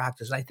lot of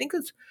practice. And I think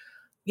it's,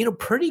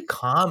 pretty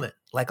common.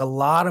 Like a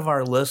lot of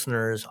our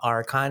listeners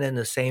are kind of in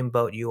the same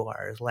boat you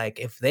are. It's like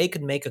if they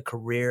could make a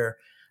career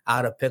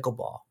out of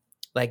pickleball,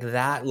 like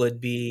that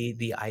would be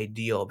the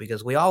ideal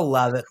because we all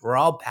love it. We're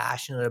all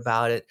passionate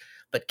about it,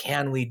 but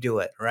can we do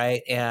it?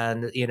 Right.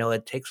 And,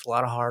 it takes a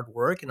lot of hard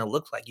work and it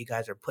looks like you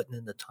guys are putting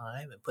in the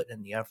time and putting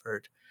in the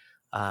effort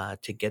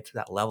to get to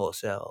that level.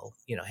 So,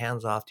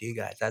 hands off to you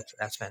guys.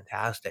 That's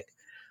fantastic.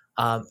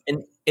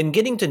 And in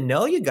getting to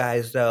know you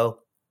guys though,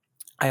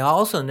 I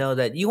also know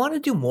that you want to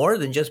do more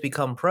than just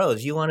become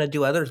pros. You want to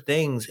do other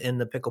things in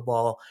the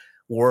pickleball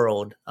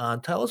world.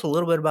 Tell us a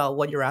little bit about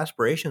what your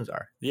aspirations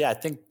are. Yeah, I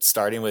think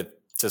starting with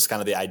just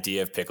kind of the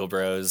idea of Pickle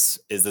Bros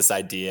is this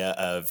idea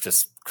of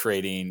just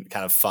creating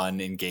kind of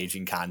fun,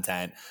 engaging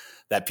content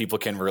that people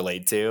can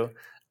relate to.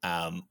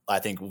 I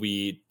think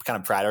we kind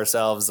of pride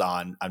ourselves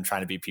on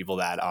trying to be people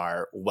that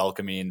are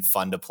welcoming,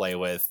 fun to play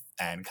with,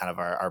 and kind of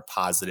our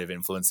positive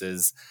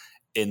influences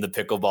in the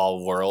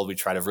pickleball world. We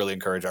try to really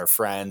encourage our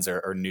friends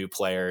or new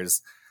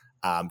players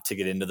to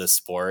get into the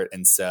sport.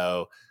 And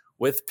so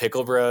with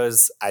Pickle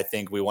Bros, I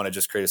think we want to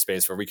just create a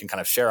space where we can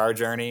kind of share our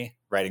journey,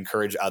 right?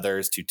 Encourage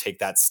others to take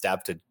that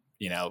step to,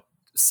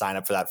 sign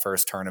up for that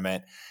first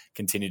tournament,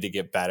 continue to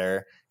get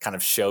better, kind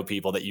of show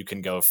people that you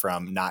can go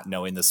from not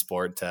knowing the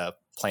sport to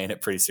playing it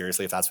pretty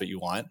seriously if that's what you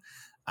want.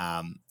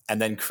 And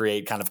then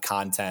create kind of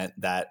content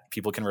that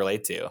people can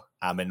relate to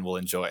and will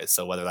enjoy.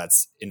 So whether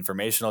that's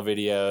informational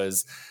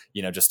videos,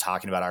 just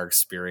talking about our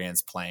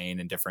experience playing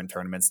in different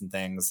tournaments and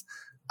things,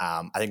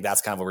 I think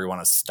that's kind of where we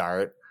want to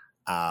start.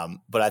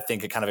 But I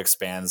think it kind of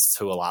expands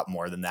to a lot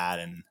more than that.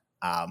 And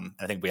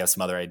I think we have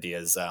some other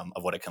ideas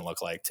of what it can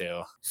look like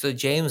too. So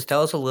James,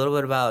 tell us a little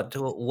bit about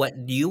what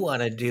you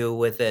want to do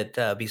with it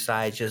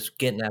besides just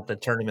getting at the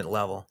tournament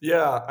level.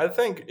 Yeah, I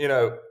think,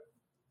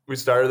 we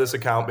started this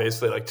account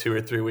basically like 2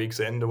 or 3 weeks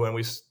into when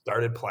we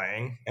started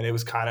playing. And it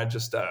was kind of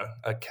just a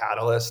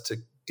catalyst to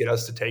get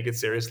us to take it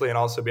seriously and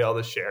also be able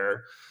to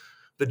share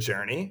the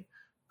journey.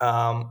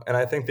 And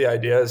I think the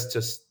idea is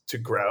just to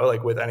grow,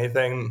 like with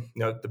anything,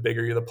 the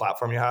bigger the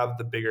platform you have,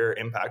 the bigger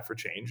impact for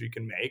change you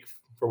can make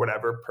for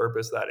whatever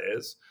purpose that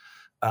is.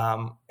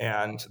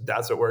 And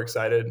that's what we're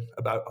excited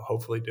about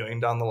hopefully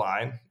doing down the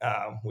line.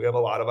 We have a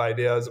lot of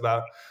ideas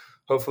about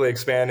hopefully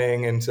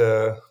expanding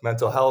into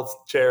mental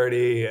health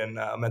charity and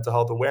mental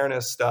health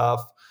awareness stuff.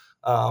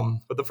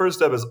 But the first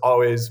step is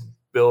always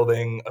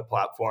building a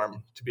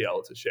platform to be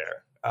able to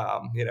share.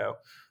 No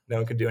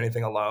one can do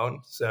anything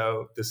alone.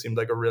 So this seemed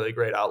like a really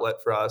great outlet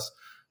for us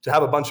to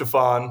have a bunch of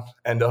fun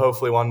and to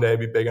hopefully one day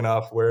be big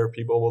enough where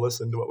people will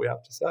listen to what we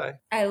have to say.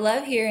 I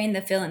love hearing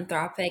the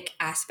philanthropic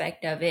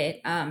aspect of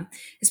it,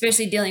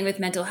 especially dealing with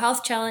mental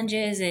health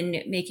challenges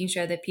and making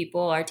sure that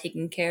people are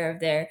taking care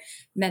of their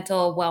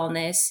mental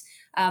wellness.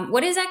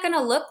 What is that going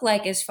to look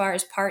like as far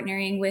as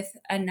partnering with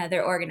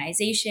another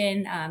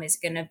organization? Is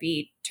it going to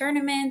be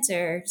tournaments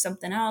or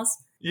something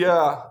else?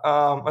 Yeah,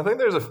 I think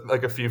there's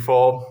a few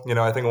fold.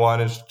 I think one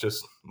is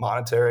just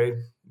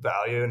monetary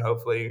value, and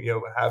hopefully,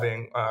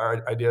 having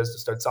our ideas to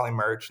start selling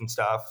merch and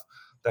stuff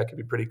that could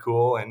be pretty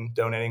cool, and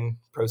donating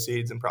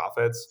proceeds and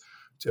profits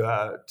to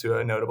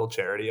a notable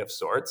charity of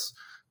sorts.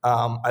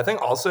 I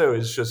think also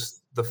is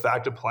just the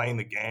fact of playing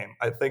the game.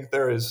 I think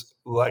there is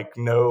like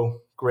no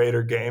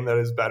greater game that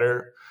is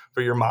better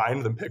for your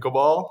mind than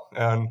pickleball,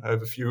 and I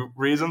have a few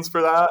reasons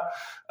for that.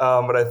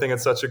 But I think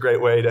it's such a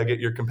great way to get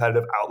your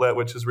competitive outlet,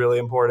 which is really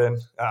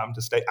important,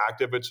 to stay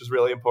active, which is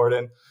really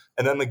important.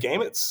 And then the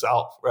game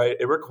itself, right?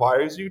 It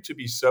requires you to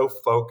be so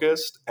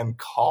focused and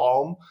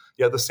calm,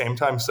 yet at the same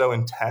time so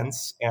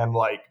intense and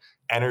like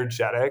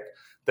energetic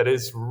that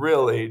it's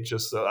really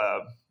just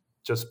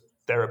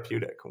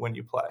therapeutic when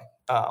you play,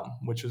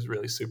 which is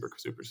really super,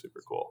 super,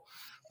 super cool.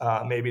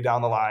 Maybe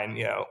down the line,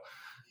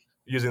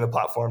 using the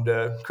platform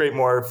to create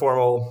more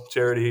formal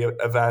charity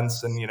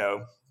events and,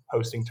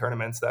 hosting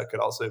tournaments that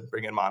could also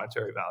bring in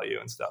monetary value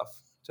and stuff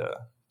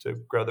to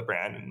grow the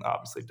brand and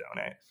obviously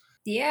donate.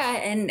 Yeah.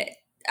 And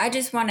I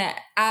just want to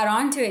add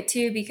on to it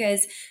too,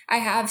 because I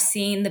have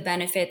seen the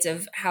benefits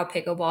of how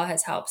pickleball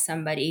has helped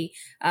somebody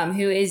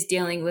who is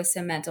dealing with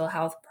some mental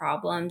health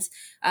problems,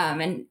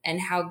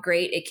 and how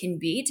great it can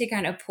be to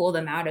kind of pull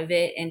them out of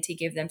it and to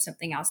give them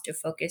something else to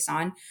focus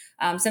on.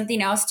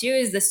 Something else too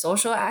is the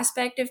social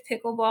aspect of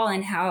pickleball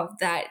and how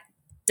that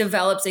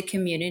develops a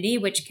community,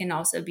 which can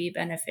also be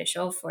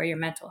beneficial for your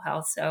mental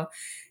health. So,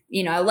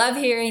 I love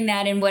hearing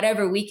that, and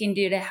whatever we can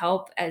do to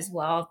help as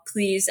well,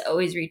 please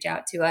always reach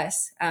out to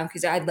us,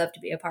 because I'd love to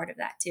be a part of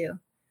that too.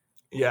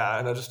 Yeah,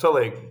 and I just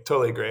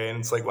totally agree. And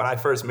it's like when I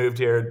first moved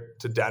here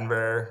to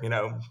Denver,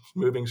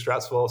 moving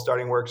stressful,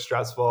 starting work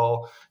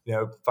stressful,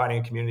 finding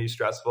a community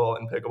stressful,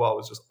 and pickleball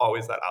was just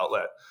always that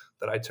outlet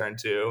that I turned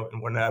to,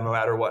 and no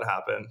matter what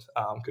happened,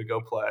 could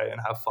go play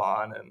and have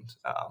fun. And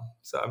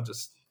so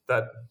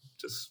that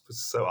just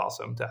was so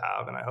awesome to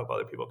have, and I hope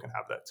other people can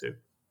have that too.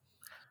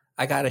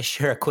 I got to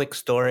share a quick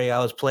story. I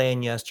was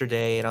playing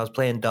yesterday, and I was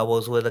playing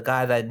doubles with a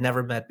guy that I'd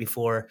never met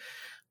before.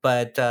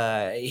 But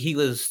he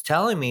was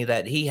telling me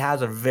that he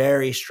has a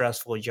very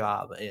stressful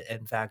job.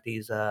 In fact,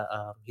 he's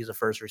a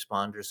first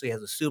responder, so he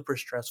has a super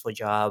stressful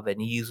job,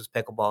 and he uses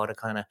pickleball to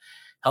kind of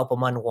help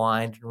him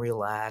unwind and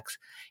relax.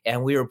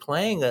 And we were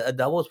playing a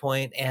doubles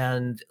point,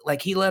 and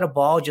like he let a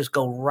ball just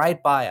go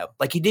right by him,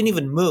 like he didn't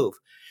even move.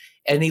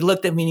 And he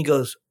looked at me and he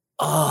goes,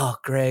 "Oh,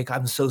 Greg,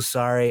 I'm so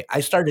sorry.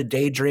 I started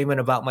daydreaming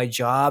about my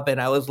job,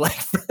 and I was like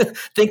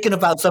thinking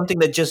about something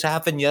that just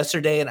happened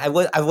yesterday, and I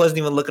wasn't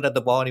even looking at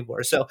the ball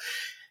anymore." So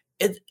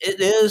it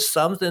is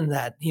something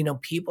that,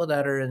 people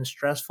that are in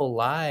stressful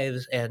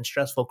lives and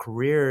stressful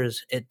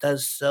careers, it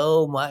does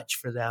so much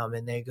for them.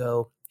 And they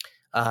go,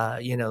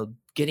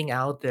 getting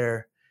out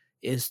there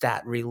is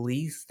that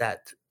release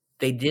that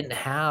they didn't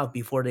have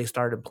before they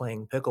started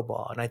playing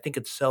pickleball. And I think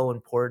it's so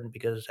important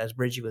because, as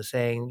Bridgie was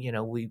saying,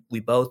 we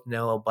both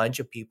know a bunch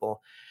of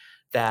people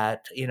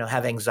that,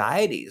 have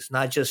anxieties,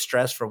 not just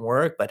stress from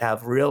work, but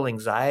have real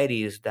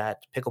anxieties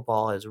that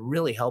pickleball has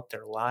really helped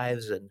their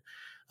lives. And,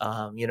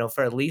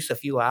 for at least a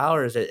few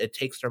hours, it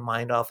takes their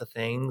mind off of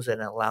things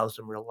and it allows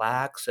them to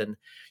relax and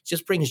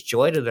just brings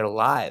joy to their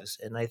lives.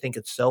 And I think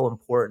it's so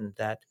important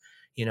that,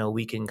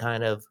 we can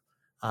kind of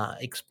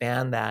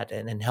expand that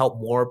and help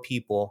more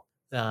people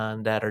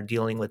that are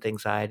dealing with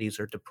anxieties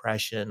or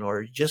depression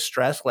or just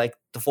stress like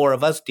the four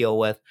of us deal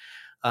with,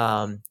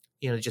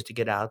 just to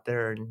get out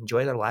there and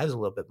enjoy their lives a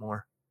little bit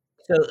more.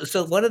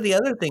 So one of the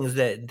other things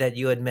that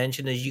you had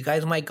mentioned is you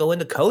guys might go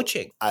into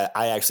coaching.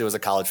 I actually was a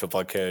college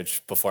football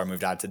coach before I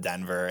moved out to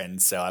Denver.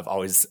 And so I've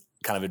always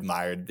kind of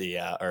admired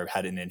or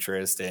had an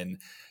interest in,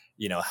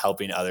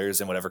 helping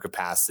others in whatever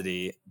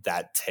capacity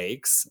that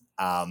takes.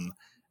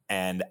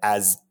 And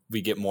as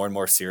we get more and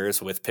more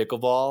serious with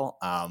pickleball,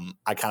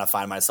 I kind of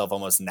find myself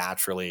almost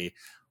naturally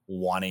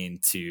wanting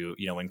to,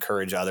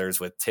 encourage others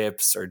with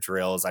tips or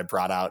drills. I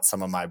brought out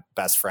some of my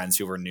best friends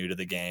who were new to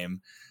the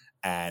game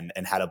and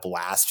had a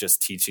blast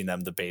just teaching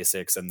them the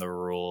basics and the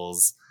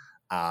rules,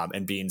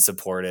 and being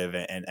supportive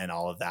and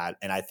all of that.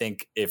 And I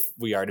think if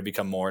we are to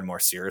become more and more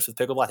serious with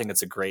pickleball, I think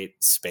it's a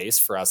great space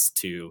for us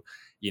to,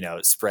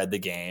 spread the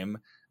game,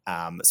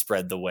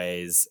 spread the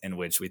ways in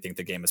which we think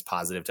the game is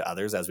positive to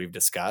others, as we've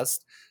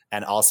discussed,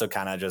 and also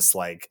kind of just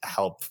like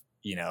help,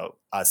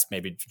 us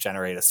maybe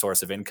generate a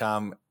source of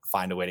income,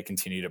 find a way to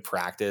continue to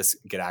practice,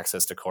 get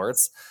access to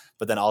courts,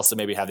 but then also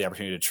maybe have the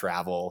opportunity to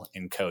travel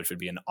and coach would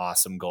be an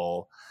awesome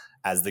goal.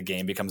 As the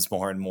game becomes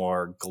more and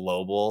more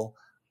global,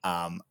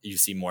 you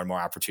see more and more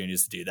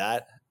opportunities to do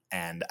that.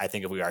 And I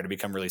think if we are to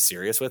become really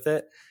serious with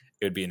it,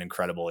 it would be an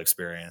incredible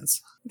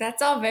experience.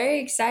 That's all very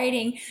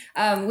exciting.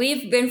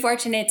 We've been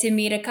fortunate to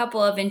meet a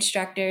couple of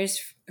instructors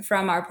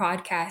from our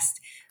podcast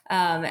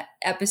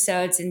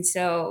episodes. And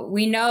so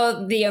we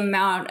know the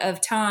amount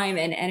of time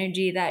and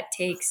energy that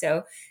takes.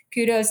 So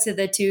kudos to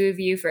the two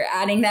of you for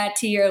adding that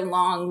to your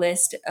long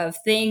list of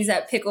things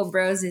that Pickle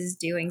Bros is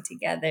doing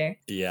together.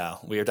 Yeah,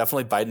 we are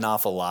definitely biting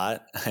off a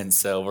lot. And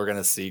so we're going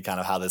to see kind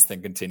of how this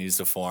thing continues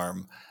to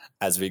form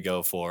as we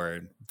go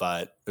forward.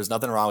 But there's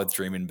nothing wrong with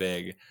dreaming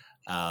big.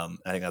 I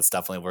think that's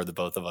definitely where the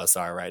both of us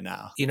are right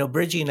now. You know,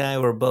 Bridgie and I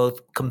were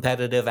both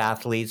competitive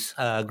athletes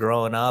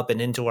growing up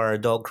and into our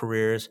adult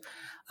careers.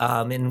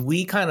 And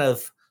we kind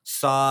of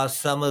saw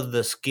some of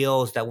the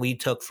skills that we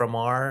took from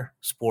our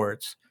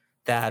sports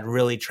that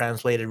really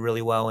translated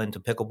really well into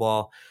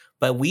pickleball.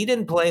 But we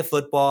didn't play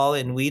football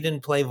and we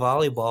didn't play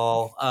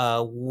volleyball.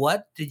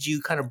 What did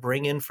you kind of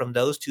bring in from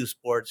those two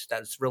sports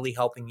that's really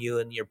helping you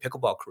in your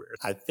pickleball career?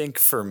 I think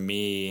for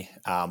me,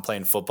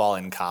 playing football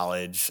in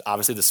college,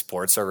 obviously the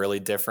sports are really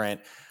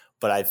different,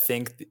 but I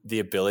think the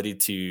ability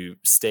to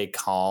stay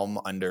calm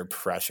under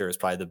pressure is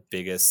probably the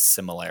biggest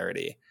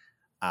similarity.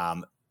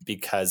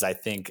 Because I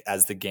think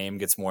as the game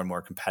gets more and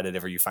more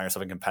competitive, or you find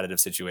yourself in competitive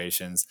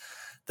situations,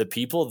 the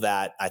people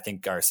that I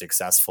think are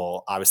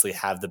successful obviously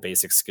have the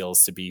basic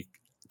skills to be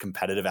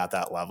competitive at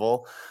that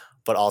level,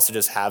 but also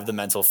just have the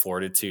mental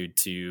fortitude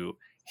to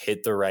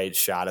hit the right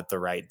shot at the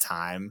right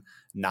time,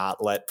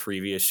 not let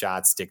previous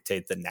shots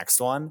dictate the next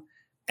one,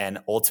 and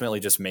ultimately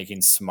just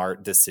making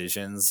smart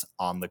decisions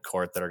on the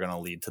court that are going to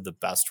lead to the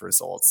best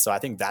results. So I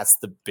think that's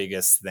the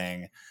biggest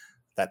thing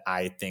that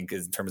I think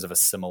is in terms of a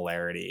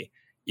similarity.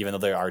 Even though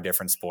there are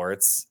different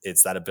sports,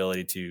 it's that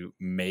ability to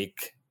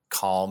make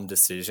calm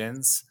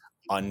decisions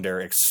under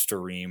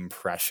extreme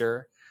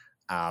pressure,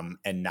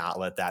 and not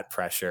let that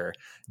pressure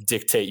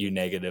dictate you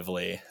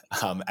negatively,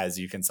 as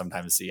you can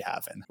sometimes see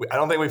happen. I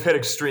don't think we've hit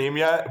extreme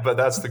yet, but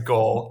that's the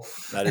goal.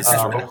 That is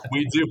true.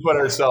 We do put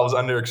ourselves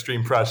under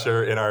extreme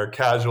pressure in our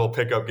casual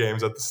pickup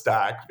games at the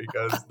Stack,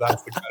 because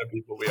that's the kind of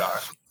people we are.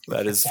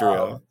 That is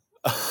true.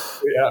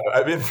 Yeah,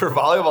 I mean, for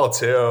volleyball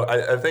too,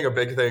 I think a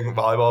big thing,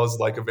 volleyball is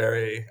like a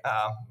very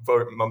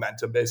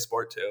momentum-based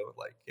sport too,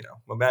 like, you know,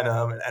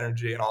 momentum and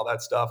energy and all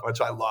that stuff,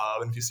 which I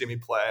love. And if you see me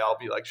play, I'll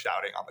be like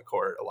shouting on the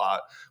court a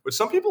lot, which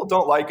some people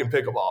don't like in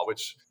pickleball,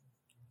 which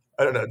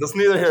I don't know, that's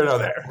neither here nor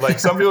there. Like,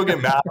 some people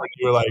get mad when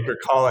you're like, or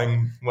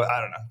calling, well,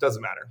 I don't know,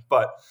 doesn't matter.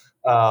 But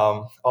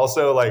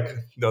also, like,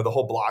 you know, the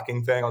whole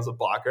blocking thing, I was a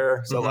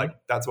blocker. So like,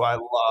 that's why I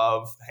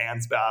love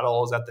hands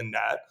battles at the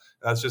net.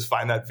 And I just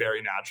find that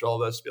very natural.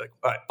 Let's just be like,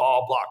 all right,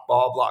 ball, block,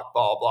 ball, block,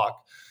 ball,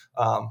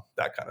 block,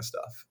 that kind of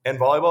stuff. And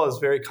volleyball is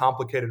very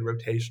complicated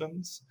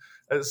rotations,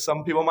 as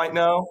some people might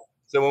know.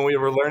 So when we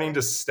were learning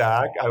to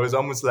stack, I was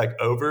almost like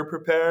over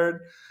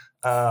prepared,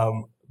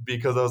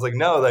 because I was like,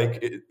 no,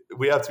 like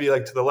we have to be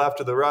like to the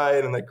left or the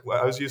right. And like,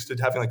 I was used to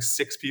having like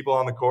 6 people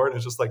on the court. And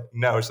it's just like,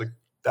 no, it's like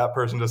that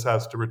person just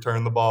has to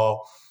return the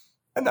ball,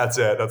 and that's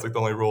it. That's like the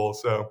only rule.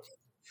 So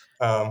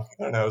I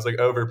don't know. I was like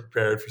over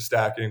prepared for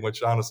stacking,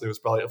 which honestly was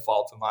probably a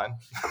fault of mine.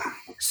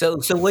 So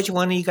which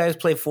one do you guys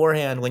play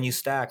forehand when you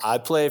stack? I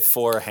play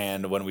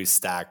forehand when we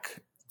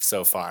stack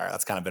so far.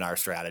 That's kind of been our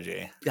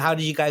strategy. How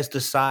did you guys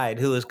decide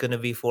who is going to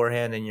be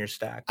forehand in your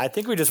stack? I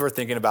think we just were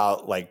thinking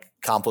about like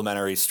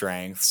complementary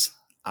strengths.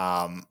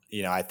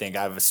 You know, I think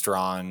I have a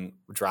strong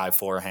drive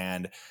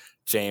forehand.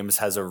 James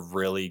has a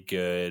really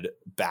good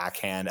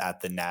backhand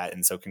at the net,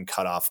 and so can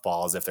cut off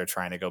balls if they're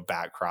trying to go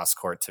back cross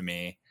court to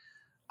me.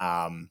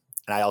 And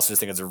I also just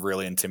think it's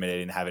really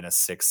intimidating having a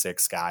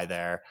 6'6" guy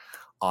there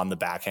on the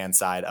backhand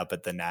side up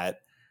at the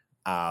net.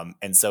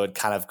 And so it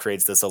kind of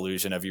creates this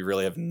illusion of you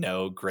really have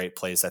no great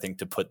place, I think,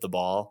 to put the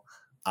ball.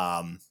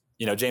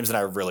 You know, James and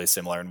I are really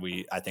similar,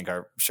 and I think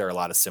share a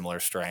lot of similar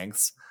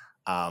strengths.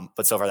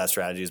 But so far that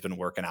strategy has been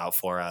working out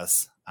for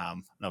us. I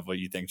don't know what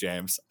you think,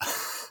 James.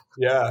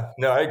 Yeah,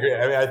 no, I agree.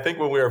 I mean, I think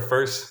when we were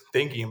first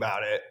thinking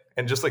about it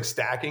and just like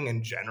stacking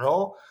in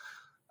general,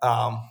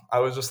 I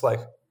was just like,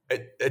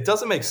 it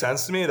doesn't make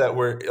sense to me that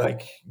we're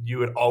like, you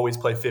would always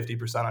play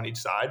 50% on each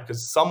side,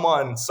 because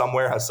someone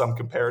somewhere has some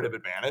comparative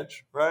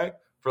advantage, right?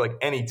 For like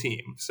any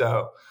team.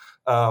 So,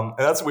 and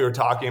that's what we were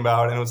talking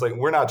about. And it was like,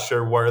 we're not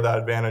sure where that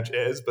advantage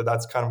is, but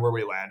that's kind of where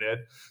we landed.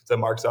 So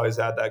Mark's always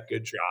had that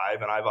good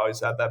drive, and I've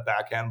always had that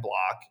backhand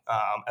block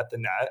at the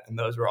net. And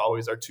those were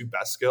always our 2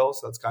 best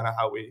skills. So that's kind of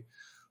how we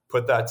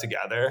put that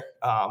together.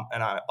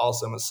 And I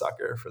also am a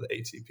sucker for the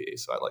ATP.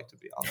 So I like to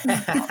be on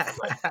the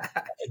right.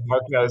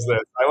 Mark knows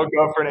this. I will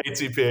go for an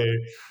ATP,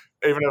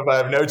 even if I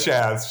have no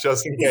chance,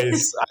 just in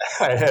case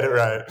I hit it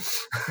right.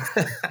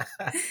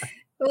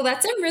 Well,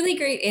 that's a really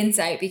great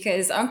insight,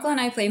 because Uncle and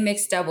I play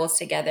mixed doubles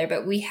together,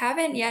 but we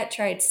haven't yet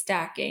tried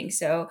stacking.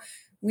 So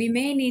we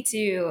may need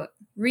to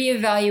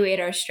reevaluate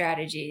our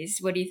strategies.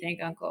 What do you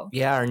think, Uncle?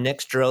 Yeah, our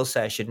next drill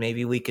session,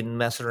 maybe we can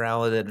mess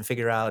around with it and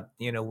figure out,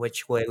 you know,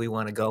 which way we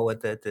want to go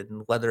with it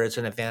and whether it's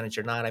an advantage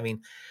or not. I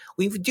mean,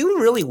 we do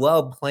really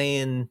well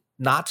playing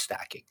not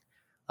stacking.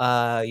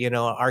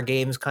 Our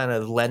games kind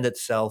of lend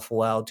itself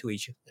well to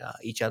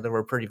each other.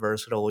 We're pretty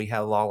versatile. We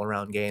have all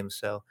around games.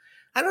 So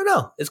I don't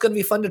know. It's going to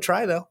be fun to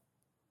try though.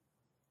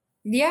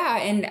 Yeah,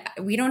 and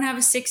we don't have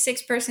a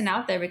 6'6" person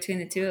out there between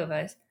the two of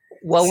us.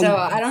 Well, so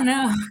I don't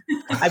know.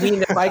 I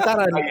mean,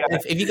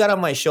 if you got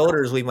on my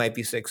shoulders, we might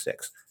be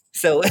 6'6".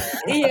 So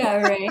yeah,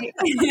 right.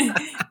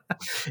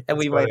 And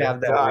we might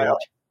have that range.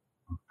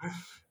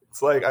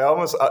 It's like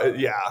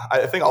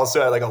I think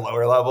also at like a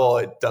lower level,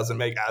 it doesn't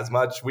make as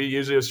much. We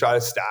usually just try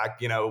to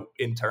stack,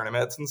 in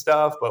tournaments and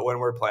stuff. But when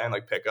we're playing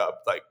like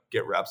pickup, like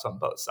get reps on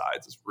both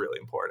sides is really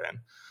important.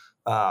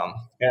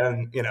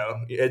 And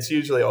it's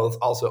usually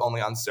also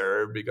only on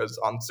serve, because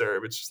on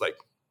serve it's just like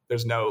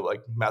there's no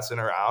like messing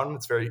around.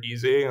 It's very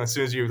easy, and as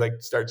soon as you like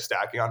start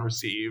stacking on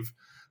receive,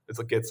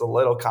 it gets a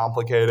little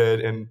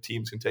complicated, and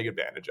teams can take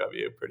advantage of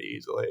you pretty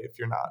easily if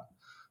you're not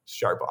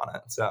sharp on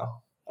it. So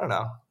I don't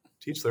know,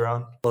 teach their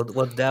own.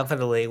 Well,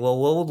 definitely. Well,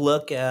 we'll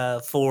look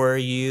for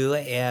you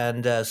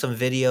and some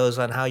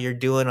videos on how you're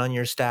doing on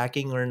your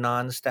stacking or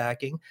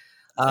non-stacking.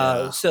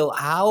 So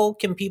how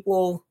can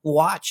people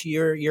watch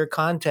your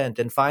content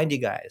and find you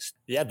guys?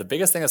 Yeah, the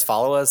biggest thing is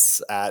follow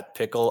us at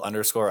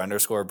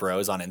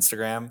pickle__bros on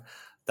Instagram.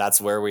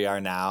 That's where we are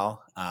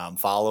now.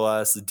 Follow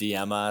us,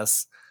 DM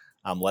us,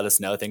 let us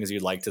know things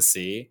you'd like to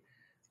see.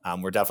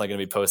 We're definitely going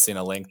to be posting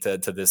a link to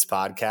this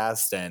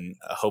podcast, and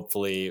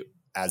hopefully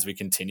as we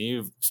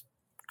continue,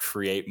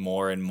 create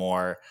more and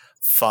more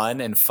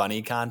fun and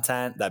funny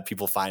content that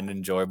people find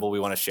enjoyable. We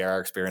want to share our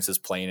experiences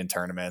playing in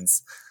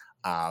tournaments.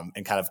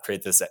 And kind of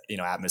create this,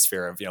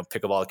 atmosphere of,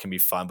 pickleball can be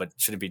fun, but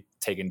shouldn't be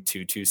taken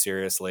too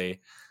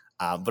seriously.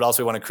 But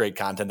also we want to create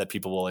content that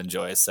people will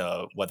enjoy.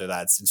 So whether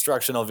that's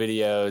instructional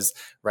videos,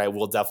 right?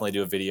 We'll definitely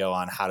do a video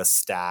on how to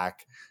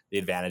stack, the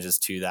advantages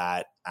to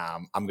that.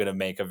 I'm going to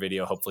make a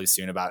video hopefully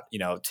soon about,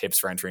 tips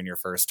for entering your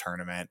first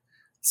tournament.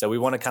 So we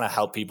want to kind of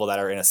help people that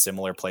are in a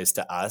similar place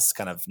to us,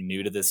 kind of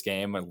new to this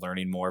game and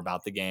learning more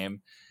about the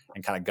game,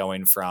 and kind of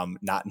going from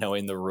not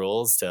knowing the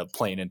rules to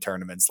playing in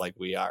tournaments like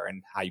we are,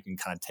 and how you can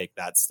kind of take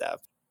that step.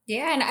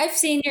 Yeah, and I've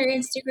seen your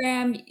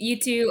Instagram. You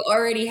two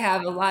already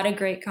have a lot of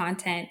great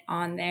content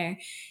on there.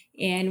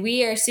 And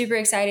we are super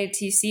excited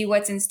to see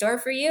what's in store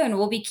for you. And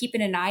we'll be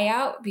keeping an eye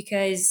out,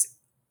 because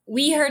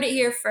we heard it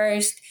here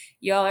first.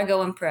 Y'all are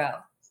going pro.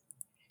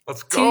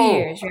 Let's go. 2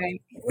 years,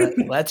 right?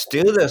 Let's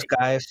do this,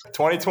 guys.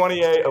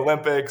 2028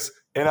 Olympics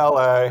in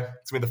LA.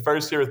 It's going to be the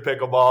first year with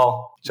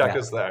pickleball. Check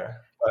us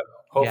there.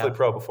 Hopefully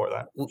pro before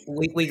that.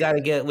 We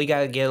gotta get a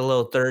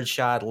little Third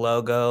Shot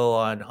logo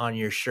on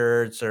your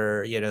shirts,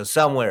 or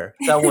somewhere,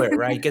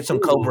 right? Get some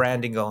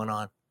co-branding going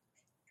on.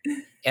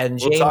 And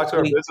we'll James, talk to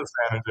our business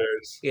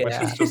managers, which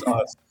is just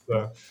us.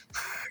 So.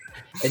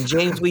 And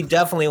James, we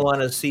definitely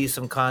want to see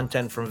some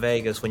content from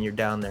Vegas when you're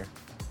down there.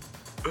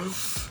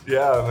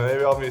 Yeah,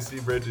 maybe I'll see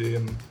Bridgie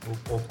and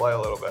we'll play a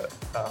little bit.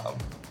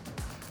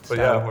 But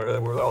yeah,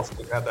 we're also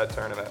looking at that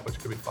tournament, which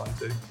could be fun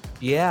too.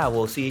 Yeah,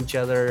 we'll see each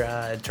other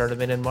at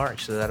tournament in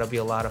March, so that'll be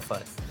a lot of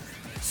fun.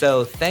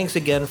 So thanks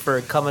again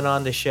for coming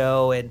on the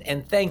show,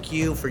 and thank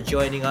you for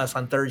joining us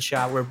on Third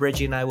Shot, where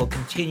Bridgie and I will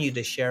continue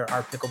to share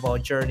our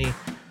pickleball journey.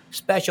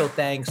 Special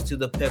thanks to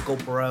the Pickle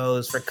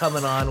Bros for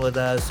coming on with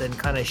us and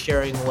kind of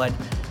sharing what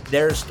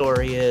their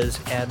story is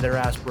and their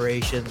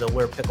aspirations of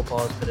where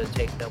pickleball is going to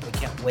take them. We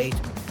can't wait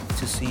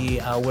to see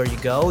where you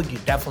go.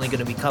 You're definitely going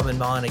to be coming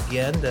on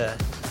again to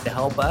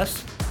help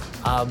us.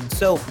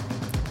 So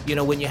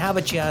when you have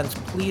a chance,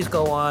 please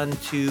go on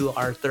to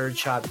our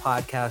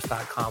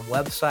thirdshotpodcast.com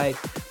website,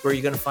 where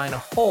you're going to find a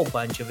whole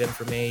bunch of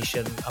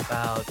information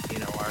about,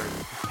 our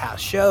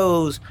past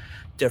shows,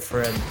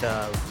 different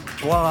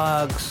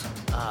blogs,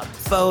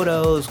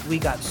 photos. We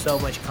got so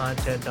much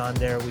content on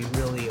there. We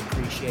really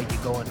appreciate you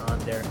going on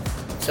there.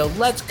 So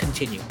let's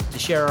continue to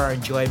share our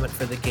enjoyment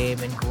for the game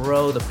and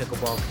grow the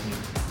pickleball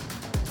community.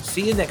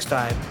 See you next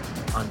time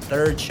on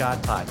Third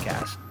Shot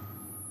Podcast.